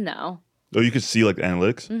so men though. Oh, you could see like the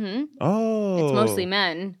analytics? Oh. It's mostly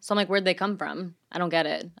men. So I'm like, where'd they come from? I don't get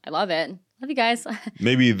it. I love it. Love you guys.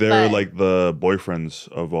 Maybe they're like the boyfriends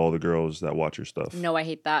of all the girls that watch your stuff. No, I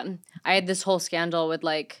hate that. I had this whole scandal with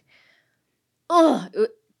like,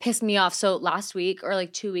 it pissed me off. So last week or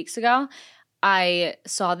like 2 weeks ago, I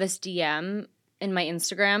saw this DM in my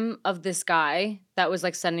Instagram of this guy that was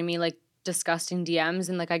like sending me like disgusting DMs.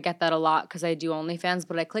 And like I get that a lot because I do OnlyFans,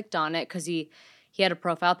 but I clicked on it because he had a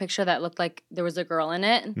profile picture that looked like there was a girl in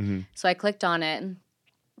it. So I clicked on it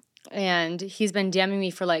and he's been DMing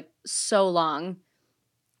me for like so long,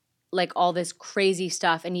 like all this crazy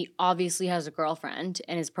stuff. And he obviously has a girlfriend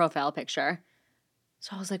in his profile picture.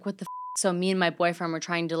 So I was like, what the f-? So me and my boyfriend were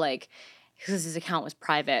trying to like, because his account was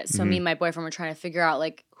private. So me and my boyfriend were trying to figure out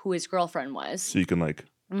like who his girlfriend was. So you can like,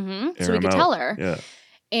 so we could tell her. Yeah.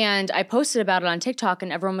 And I posted about it on TikTok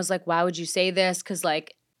and everyone was like, why would you say this? Because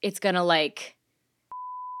like, it's going to like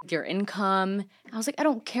your income. I was like, I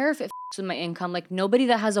don't care if it with my income. Like nobody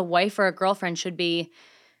that has a wife or a girlfriend should be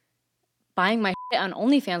buying my shit on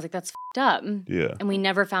OnlyFans. Like that's up. Yeah. And we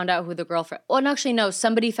never found out who the girlfriend. Well, actually, no.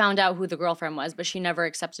 Somebody found out who the girlfriend was, but she never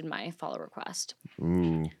accepted my follow request.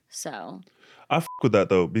 Ooh. So I f with that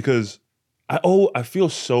though because I feel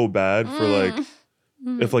so bad for like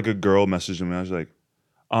if like a girl messaged me, I was like,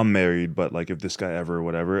 I'm married, but like if this guy ever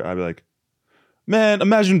whatever, I'd be like, man,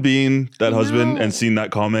 imagine being that husband and seeing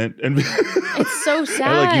that comment and it's so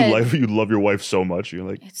sad. And like you love your wife so much. You're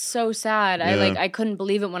like, it's so sad. Yeah. I couldn't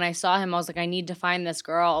believe it when I saw him. I was like, I need to find this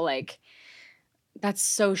girl. Like, that's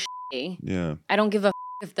so shitty. yeah. I don't give a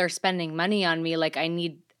if they're spending money on me. Like, I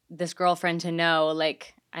need this girlfriend to know.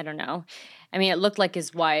 Like, I don't know. I mean, it looked like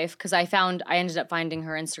his wife because I ended up finding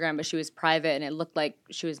her Instagram, but she was private and it looked like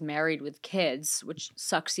she was married with kids, which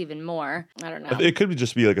sucks even more. I don't know. It could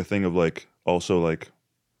just be like a thing of like also like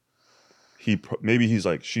maybe he's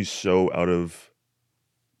like she's so out of,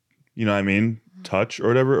 you know what I mean, touch or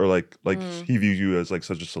whatever, or like he views you as like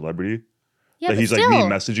such a celebrity that he's like me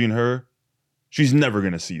messaging her. She's never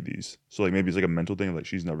gonna see these. So like maybe it's like a mental thing of like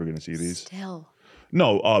she's never gonna see these. Still.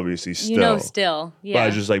 No, obviously still. You know, still. Yeah. But I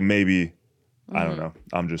just like maybe I don't know.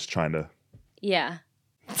 I'm just trying to. Yeah.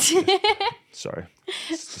 Sorry.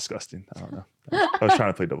 It's disgusting. I don't know. I was trying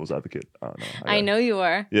to play devil's advocate. I don't know. I know you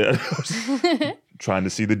are. Yeah. Trying to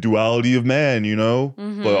see the duality of man, you know?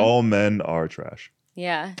 But all men are trash.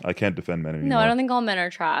 Yeah. I can't defend men anymore. No, I don't think all men are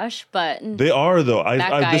trash, but they are though.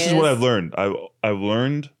 This is what is. I've learned. I've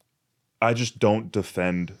learned I just don't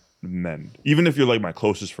defend men. Even if you're like my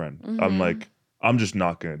closest friend. I'm like, I'm just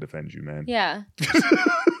not gonna defend you, man. Yeah.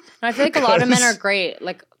 I feel like a lot of men are great.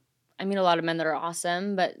 Like, I mean, a lot of men that are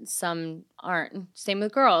awesome, but some aren't. Same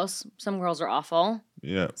with girls. Some girls are awful.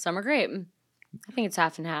 Yeah. Some are great. I think it's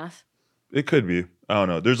half and half. It could be. I don't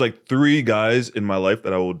know. There's like 3 guys in my life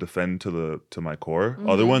that I will defend to my core.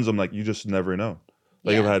 Other ones, I'm like, you just never know.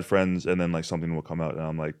 Like I've had friends, and then like something will come out, and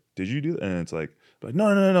I'm like, did you do that? And it's like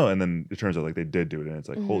no. And then it turns out like they did do it, and it's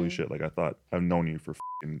like, holy shit! Like I thought I've known you for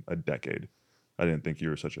a decade. I didn't think you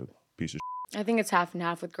were such a piece of shit. I think it's half and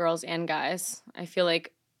half with girls and guys. I feel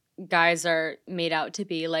like guys are made out to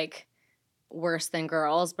be like worse than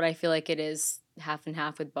girls, but I feel like it is half and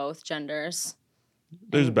half with both genders.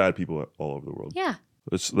 There's bad people all over the world. Yeah.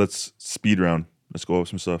 Let's speed round. Let's go over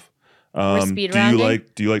some stuff. We're speed rounding?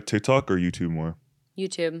 Do you like TikTok or YouTube more?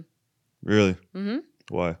 YouTube. Really? Mm-hmm.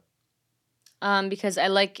 Why? Because I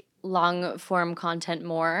like long form content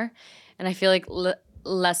more, and I feel like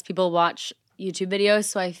less people watch YouTube videos,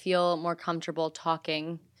 so I feel more comfortable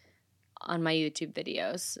talking on my YouTube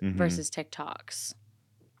videos versus TikToks.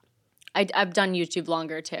 I've done YouTube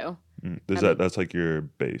longer too. That's like your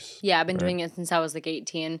base? Yeah, I've been doing it since I was like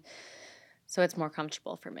 18, so it's more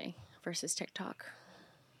comfortable for me versus TikTok.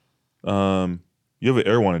 You have an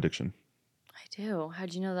Erewhon addiction. I do.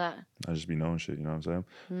 How'd you know that? I just be knowing shit, you know what I'm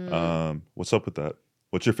saying? What's up with that?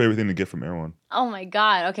 What's your favorite thing to get from Erewhon? Oh my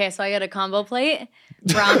God. Okay, so I got a combo plate.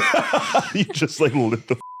 Brown. You just like lit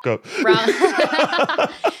the up.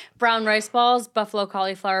 Brown rice balls, buffalo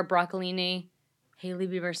cauliflower, broccolini, Hailey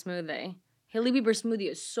Bieber smoothie. Hailey Bieber smoothie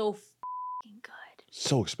is so fucking good.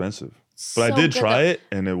 So expensive. But I did try it,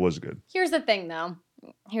 and it was good. Here's the thing, though.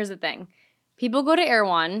 People go to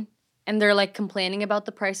Erewhon, and they're like complaining about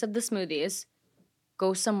the price of the smoothies.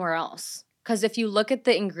 Go somewhere else. Because if you look at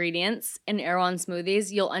the ingredients in Erewhon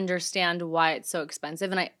smoothies, you'll understand why it's so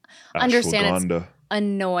expensive. And I understand it's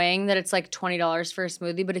annoying that it's like $20 for a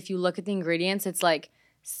smoothie. But if you look at the ingredients, it's like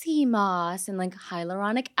sea moss and like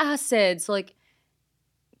hyaluronic acid. So like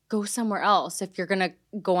go somewhere else if you're going to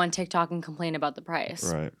go on TikTok and complain about the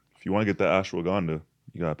price. Right. If you want to get that ashwagandha,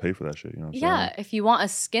 you got to pay for that shit. You know what I'm saying? If you want a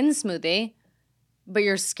skin smoothie, but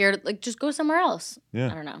you're scared, like just go somewhere else.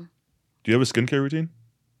 Yeah. I don't know. Do you have a skincare routine?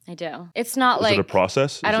 I do. It's not Is like it a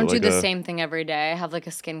process? I don't do the same thing every day. I have like a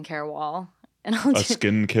skincare wall. And I'll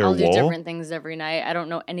do different things every night. I don't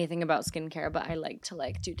know anything about skincare, but I like to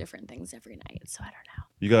like do different things every night. So I don't know.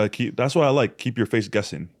 You gotta that's why I like keep your face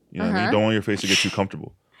guessing. You know what I mean? You don't want your face to get too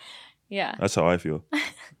comfortable. Yeah. That's how I feel.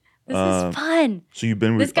 This is fun. So you've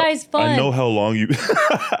been with this guy's fun. I know how long you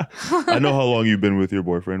I know how long you've been with your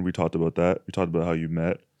boyfriend. We talked about that. We talked about how you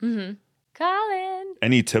met. Mm-hmm. Colin.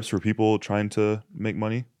 Any tips for people trying to make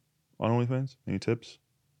money on OnlyFans? Any tips?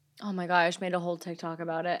 Oh my gosh, made a whole TikTok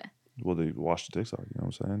about it. Well, they watched the TikTok, you know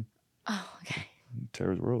what I'm saying? Oh, okay.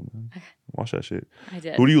 Terror's World, man. Okay. Watch that shit. I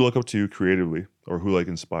did. Who do you look up to creatively, or who like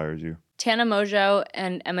inspires you? Tana Mojo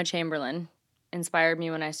and Emma Chamberlain inspired me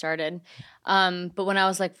when I started. But when I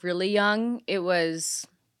was like really young, it was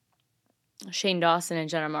Shane Dawson and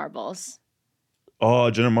Jenna Marbles. Oh,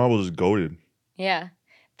 Jenna Marbles is goated. Yeah.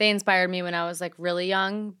 They inspired me when I was like really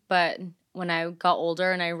young, but when I got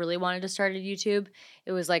older and I really wanted to start a YouTube,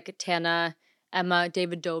 it was like Tana, Emma,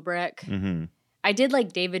 David Dobrik. Mm-hmm. I did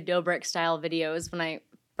like David Dobrik style videos when I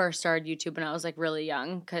first started YouTube when I was like really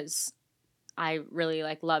young because I really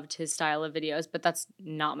like loved his style of videos, but that's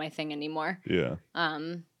not my thing anymore. Yeah.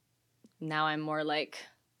 Now I'm more like,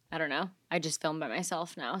 I don't know. I just film by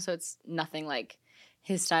myself now, so it's nothing like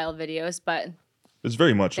his style videos, but it's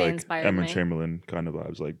very much like Emma me. Chamberlain kind of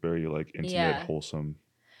vibes, like very like intimate, wholesome.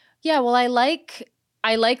 Yeah, well, I like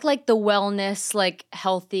the wellness, like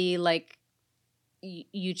healthy, like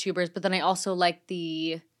YouTubers, but then I also like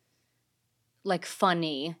the like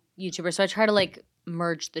funny YouTubers. So I try to like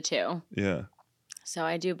merge the two. Yeah. So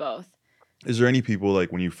I do both. Is there any people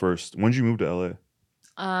like when did you move to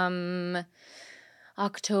LA?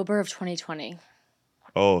 October of 2020.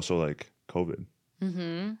 Oh, so like COVID.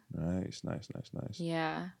 Mm-hmm. Nice.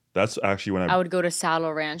 Yeah. That's actually when I would go to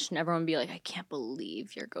Saddle Ranch and everyone would be like, I can't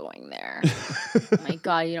believe you're going there. Oh my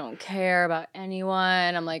God, you don't care about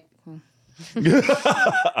anyone. I'm like,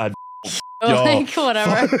 like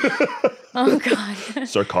whatever. Oh God.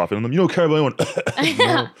 Start coughing on them. You don't care about anyone.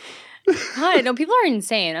 Yeah. God, no, people are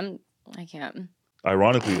insane. I can't.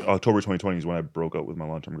 Ironically, October 2020 is when I broke up with my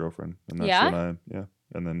long-term girlfriend. And that's when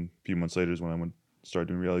and then a few months later is when I started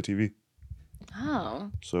doing reality TV.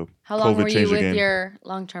 Oh. So how long were you with your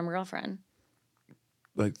long-term girlfriend?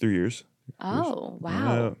 Like 3 years. Oh,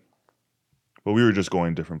 wow. Yeah. But we were just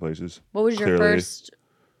going different places. What was your first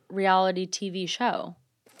reality TV show?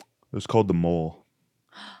 It was called The Mole.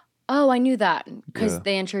 Oh, I knew that because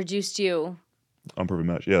they introduced you. On Perfect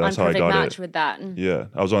Match. Yeah, that's how I got it. Perfect Match with that. Yeah.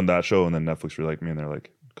 I was on that show and then Netflix were like me and they're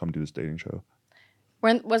like, come do this dating show.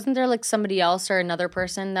 Wasn't there like somebody else or another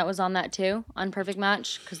person that was on that too, on Perfect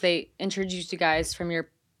Match? Because they introduced you guys from your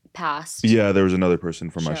past. Yeah, there was another person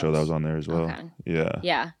from my show shows. that was on there as well. Okay. Yeah.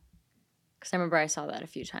 Yeah. Because I remember I saw that a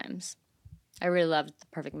few times. I really loved the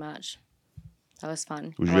Perfect Match. That was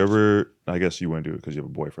fun. Would you ever, I guess you wouldn't do it because you have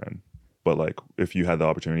a boyfriend, but like if you had the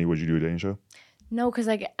opportunity, would you do a dating show? No, because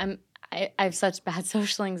I have such bad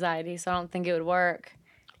social anxiety, so I don't think it would work.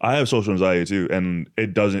 I have social anxiety too, and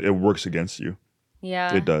it works against you.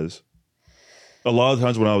 Yeah. It does. A lot of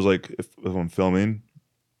times when I was like, if I'm filming,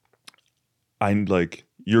 I'm like,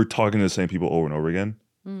 you're talking to the same people over and over again.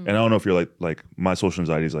 And I don't know if you're like my social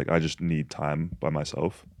anxiety is like, I just need time by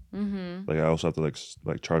myself. Mm-hmm. Like I also have to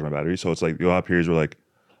like charge my battery. So it's like you'll have periods where like,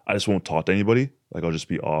 I just won't talk to anybody. Like I'll just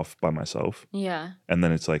be off by myself. Yeah. And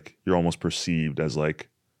then it's like, you're almost perceived as like,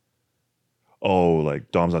 oh,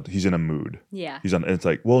 like Dom's not, he's in a mood. Yeah. And it's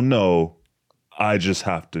like, well, no, I just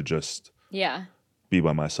have to just be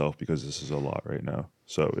by myself because this is a lot right now.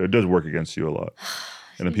 So it does work against you a lot.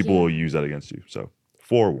 And then people will use that against you. So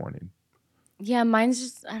forewarning. Yeah, mine's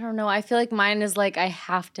just, I don't know. I feel like mine is like I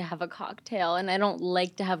have to have a cocktail and I don't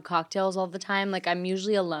like to have cocktails all the time. Like I'm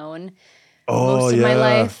usually alone most of my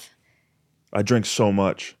life. I drink so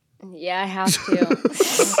much. Yeah, I have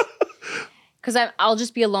to. Because I'll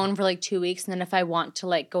just be alone for like 2 weeks, and then if I want to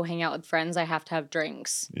like go hang out with friends, I have to have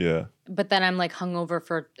drinks. Yeah. But then I'm like hungover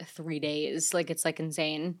for 3 days. Like it's like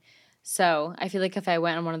insane. So I feel like if I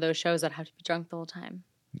went on one of those shows, I'd have to be drunk the whole time.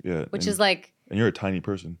 Yeah. Which is like. And you're a tiny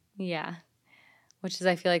person. Yeah. Which is,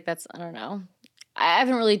 I feel like that's, I don't know. I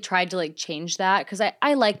haven't really tried to like change that because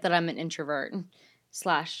I like that I'm an introvert /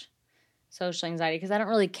 social anxiety because I don't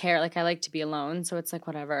really care. Like I like to be alone. So it's like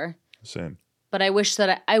whatever. Same. But I wish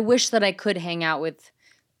that I could hang out with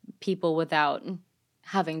people without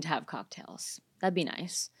having to have cocktails. That'd be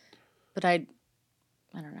nice. But I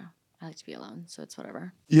don't know. I like to be alone, so it's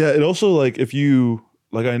whatever. Yeah, it also like if you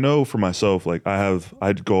like I know for myself, like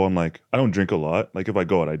I'd go on like I don't drink a lot. Like if I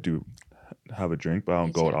go out, I do have a drink, but I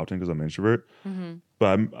don't go out often because I'm an introvert. Mm-hmm.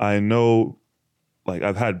 But I know like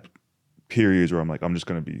I've had periods where I'm like, I'm just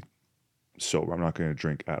gonna be sober. I'm not gonna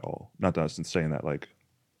drink at all. Not that I'm saying that like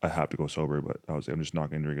I have to go sober, but I'm just not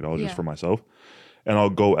gonna drink at all just for myself. And I'll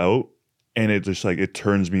go out and it just like it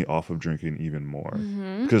turns me off of drinking even more.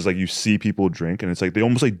 Because like you see people drink and it's like they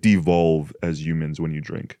almost like devolve as humans when you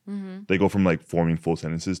drink. They go from like forming full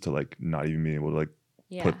sentences to like not even being able to like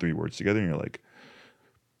put 3 words together, and you're like,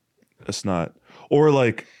 that's not. Or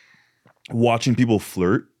like watching people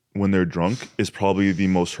flirt when they're drunk is probably the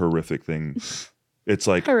most horrific thing. It's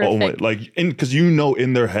like, oh my, like, because you know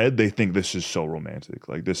in their head they think this is so romantic,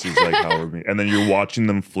 like this is like how we're, and then you're watching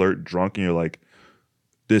them flirt drunk, and you're like,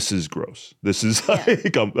 this is gross. This is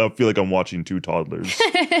like I feel like I'm watching 2 toddlers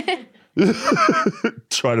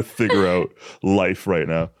try to figure out life right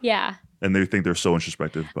now. Yeah. And they think they're so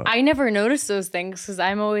introspective. But I never notice those things because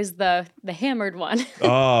I'm always the hammered one.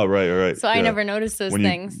 Oh, right. So I never notice those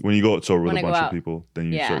things. When you go out sober with a bunch of people,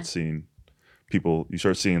 then you start seeing people. You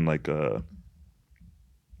start seeing like I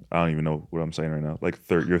don't even know what I'm saying right now. Like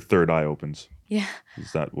your third eye opens. Yeah.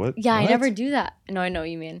 Is that what? Yeah, what? I never do that. No, I know what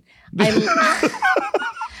you mean.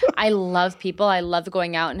 I love people. I love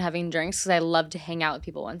going out and having drinks because I love to hang out with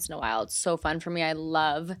people once in a while. It's so fun for me. I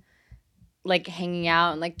love like hanging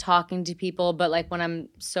out and like talking to people, but like when I'm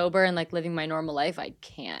sober and like living my normal life, I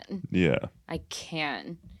can't. Yeah. I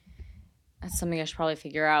can't. That's something I should probably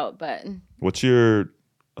figure out, but. What's your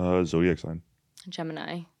zodiac sign?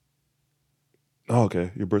 Gemini. Oh,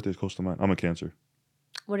 okay. Your birthday's close to mine. I'm a Cancer.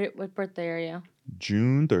 What birthday are you?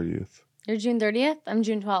 June 30th. You're June 30th? I'm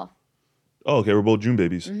June 12th. Oh, okay. We're both June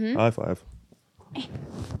babies. Mm-hmm. High five.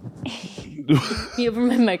 You over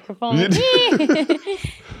my microphone.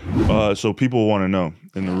 So people want to know,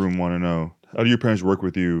 in the room want to know, how do your parents work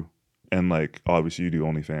with you? And like, obviously you do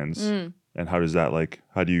OnlyFans. And how does that like,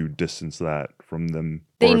 how do you distance that from them?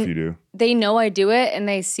 Or if you do? They know I do it and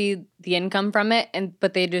they see the income from it,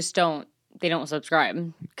 but they just don't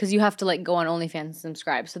subscribe. Because you have to like go on OnlyFans and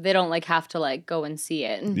subscribe. So they don't like have to like go and see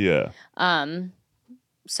it. Yeah.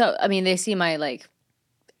 So, I mean, they see my like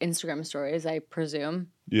Instagram stories, I presume.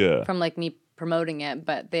 Yeah. From like me promoting it,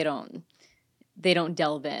 but they don't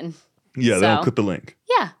delve in. Yeah, they don't click the link.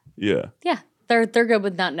 Yeah. Yeah. Yeah. They're good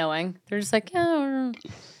with not knowing. They're just like, oh.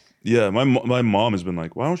 Yeah, my mom has been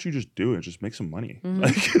like, why don't you just do it? Just make some money. Mm-hmm.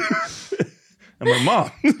 Like, and my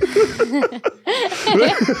mom.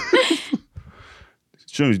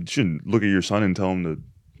 shouldn't look at your son and tell him to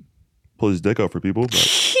pull his dick out for people.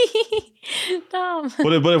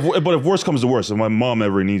 But, but if worse comes to worse, if my mom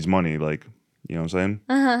ever needs money, like, you know what I'm saying?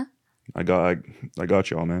 Uh-huh. I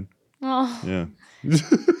got y'all, man. Oh. Yeah.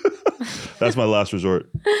 That's my last resort.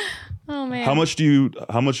 Oh man. What's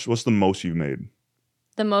the most you've made?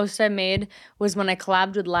 The most I made was when I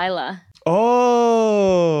collabed with Lila.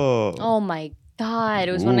 Oh. Oh my God.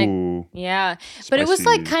 It was Ooh. yeah. But it was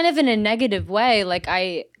like kind of in a negative way. Like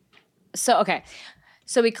so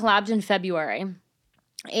we collabed in February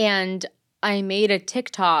and I made a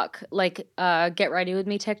TikTok, like get ready with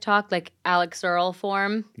me TikTok, like Alex Earl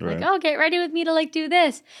form. Right. Like, oh, get ready with me to like do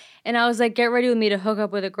this. And I was like, get ready with me to hook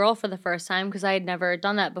up with a girl for the first time because I had never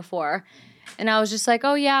done that before. And I was just like,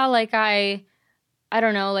 oh yeah, like I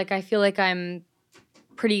don't know, like I feel like I'm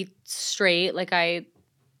pretty straight. Like I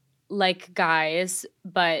like guys,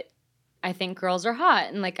 but I think girls are hot.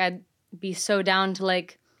 And like I'd be so down to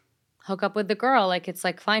like hook up with the girl. Like it's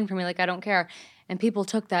like fine for me. Like I don't care. And people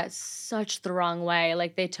took that such the wrong way.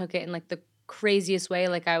 Like they took it in like the craziest way.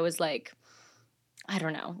 Like I was like, I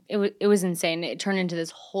don't know. It was insane. It turned into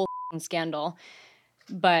this whole scandal.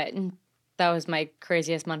 But that was my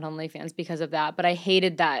craziest month on OnlyFans because of that. But I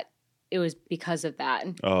hated that it was because of that.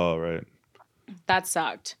 Oh, right. That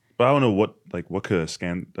sucked. But I don't know what could have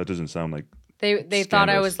scanned. That doesn't sound like they thought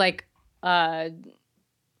I was like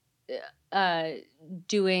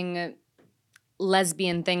doing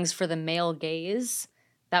lesbian things for the male gaze.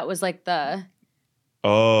 That was like the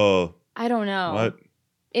I don't know. What?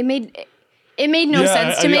 It made no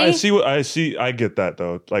sense to me. I get that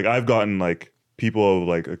though. Like I've gotten like people have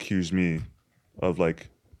like accused me of like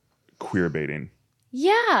queer baiting.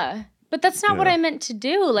 Yeah. But that's not what I meant to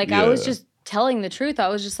do. Like I was just telling the truth. I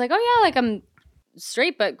was just like, oh yeah, like I'm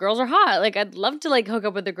straight, but girls are hot. Like I'd love to like hook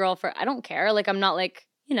up with a girl I don't care. Like I'm not like,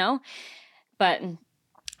 but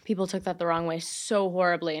people took that the wrong way so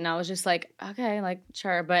horribly. And I was just like, okay, like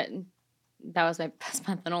sure. But that was my best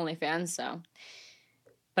month on OnlyFans. So,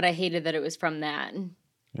 but I hated that it was from that.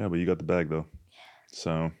 Yeah, but you got the bag though.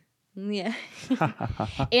 So. Yeah.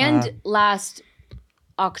 And last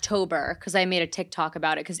October, because I made a TikTok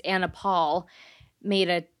about it, because Anna Paul made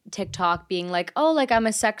a TikTok being like, oh, like I'm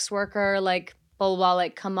a sex worker, like blah, blah, blah,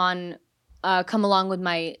 like come along with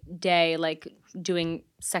my day, like doing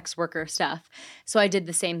sex worker stuff. So I did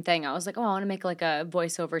the same thing. I was like, oh, I want to make like a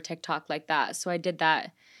voiceover TikTok like that. So I did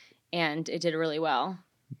that and it did really well.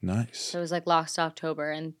 Nice. So it was like last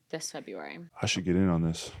October and this February. I should get in on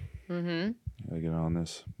this. Mm-hmm. I get on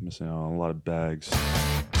this. Missing out on a lot of bags.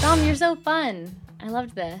 Dom, you're so fun. I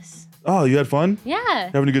loved this. Oh, you had fun?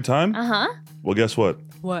 Yeah. Having a good time? Uh-huh. Well, guess what?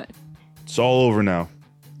 What? It's all over now.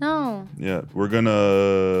 No. Yeah, we're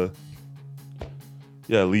gonna...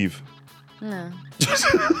 Yeah, leave. No. Do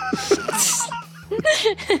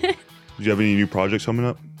you have any new projects coming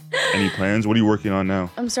up? Any plans? What are you working on now?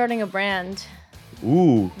 I'm starting a brand.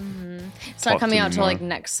 Ooh. Mm-hmm. It's not coming out till like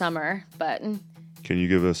next summer, but... Can you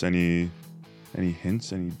give us any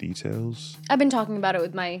hints, any details? I've been talking about it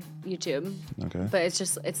with my YouTube. Okay. But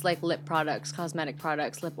it's like lip products, cosmetic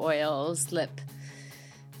products, lip oils, lip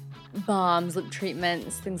balms, lip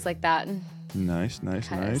treatments, things like that. Nice.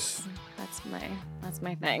 That's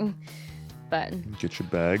my thing. But get your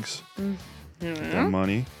bags. Mm-hmm. Get that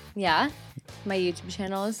money. Yeah. My YouTube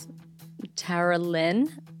channel is Tara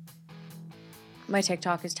Lynn. My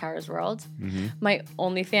TikTok is Tara's World. Mm-hmm. My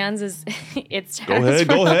OnlyFans is it's Tara's World.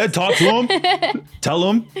 Go ahead. Talk to him. Tell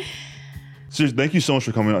him. Seriously, thank you so much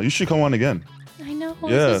for coming on. You should come on again. I know.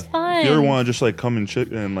 This is fun. If you ever want to just like come and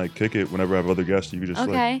kick it whenever I have other guests, you could just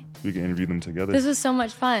like we can interview them together. This is so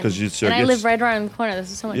much fun. And I live right around the corner.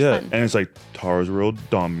 This is so much fun. And it's like Tara's World,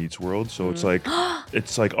 Dom Meets World. So it's like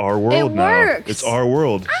our world now. Works. It's our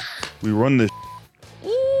world. We run this.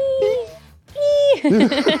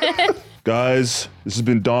 Guys, this has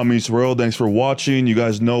been Dom Meets World. Thanks for watching. You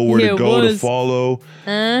guys know where to go to follow.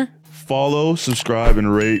 Follow, subscribe,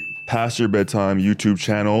 and rate Past Your Bedtime YouTube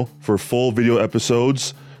channel for full video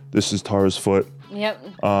episodes. This is Tara's Foot.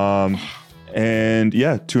 Yep. And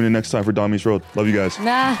yeah, tune in next time for Dom Meets World. Love you guys.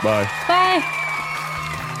 Bye. Bye.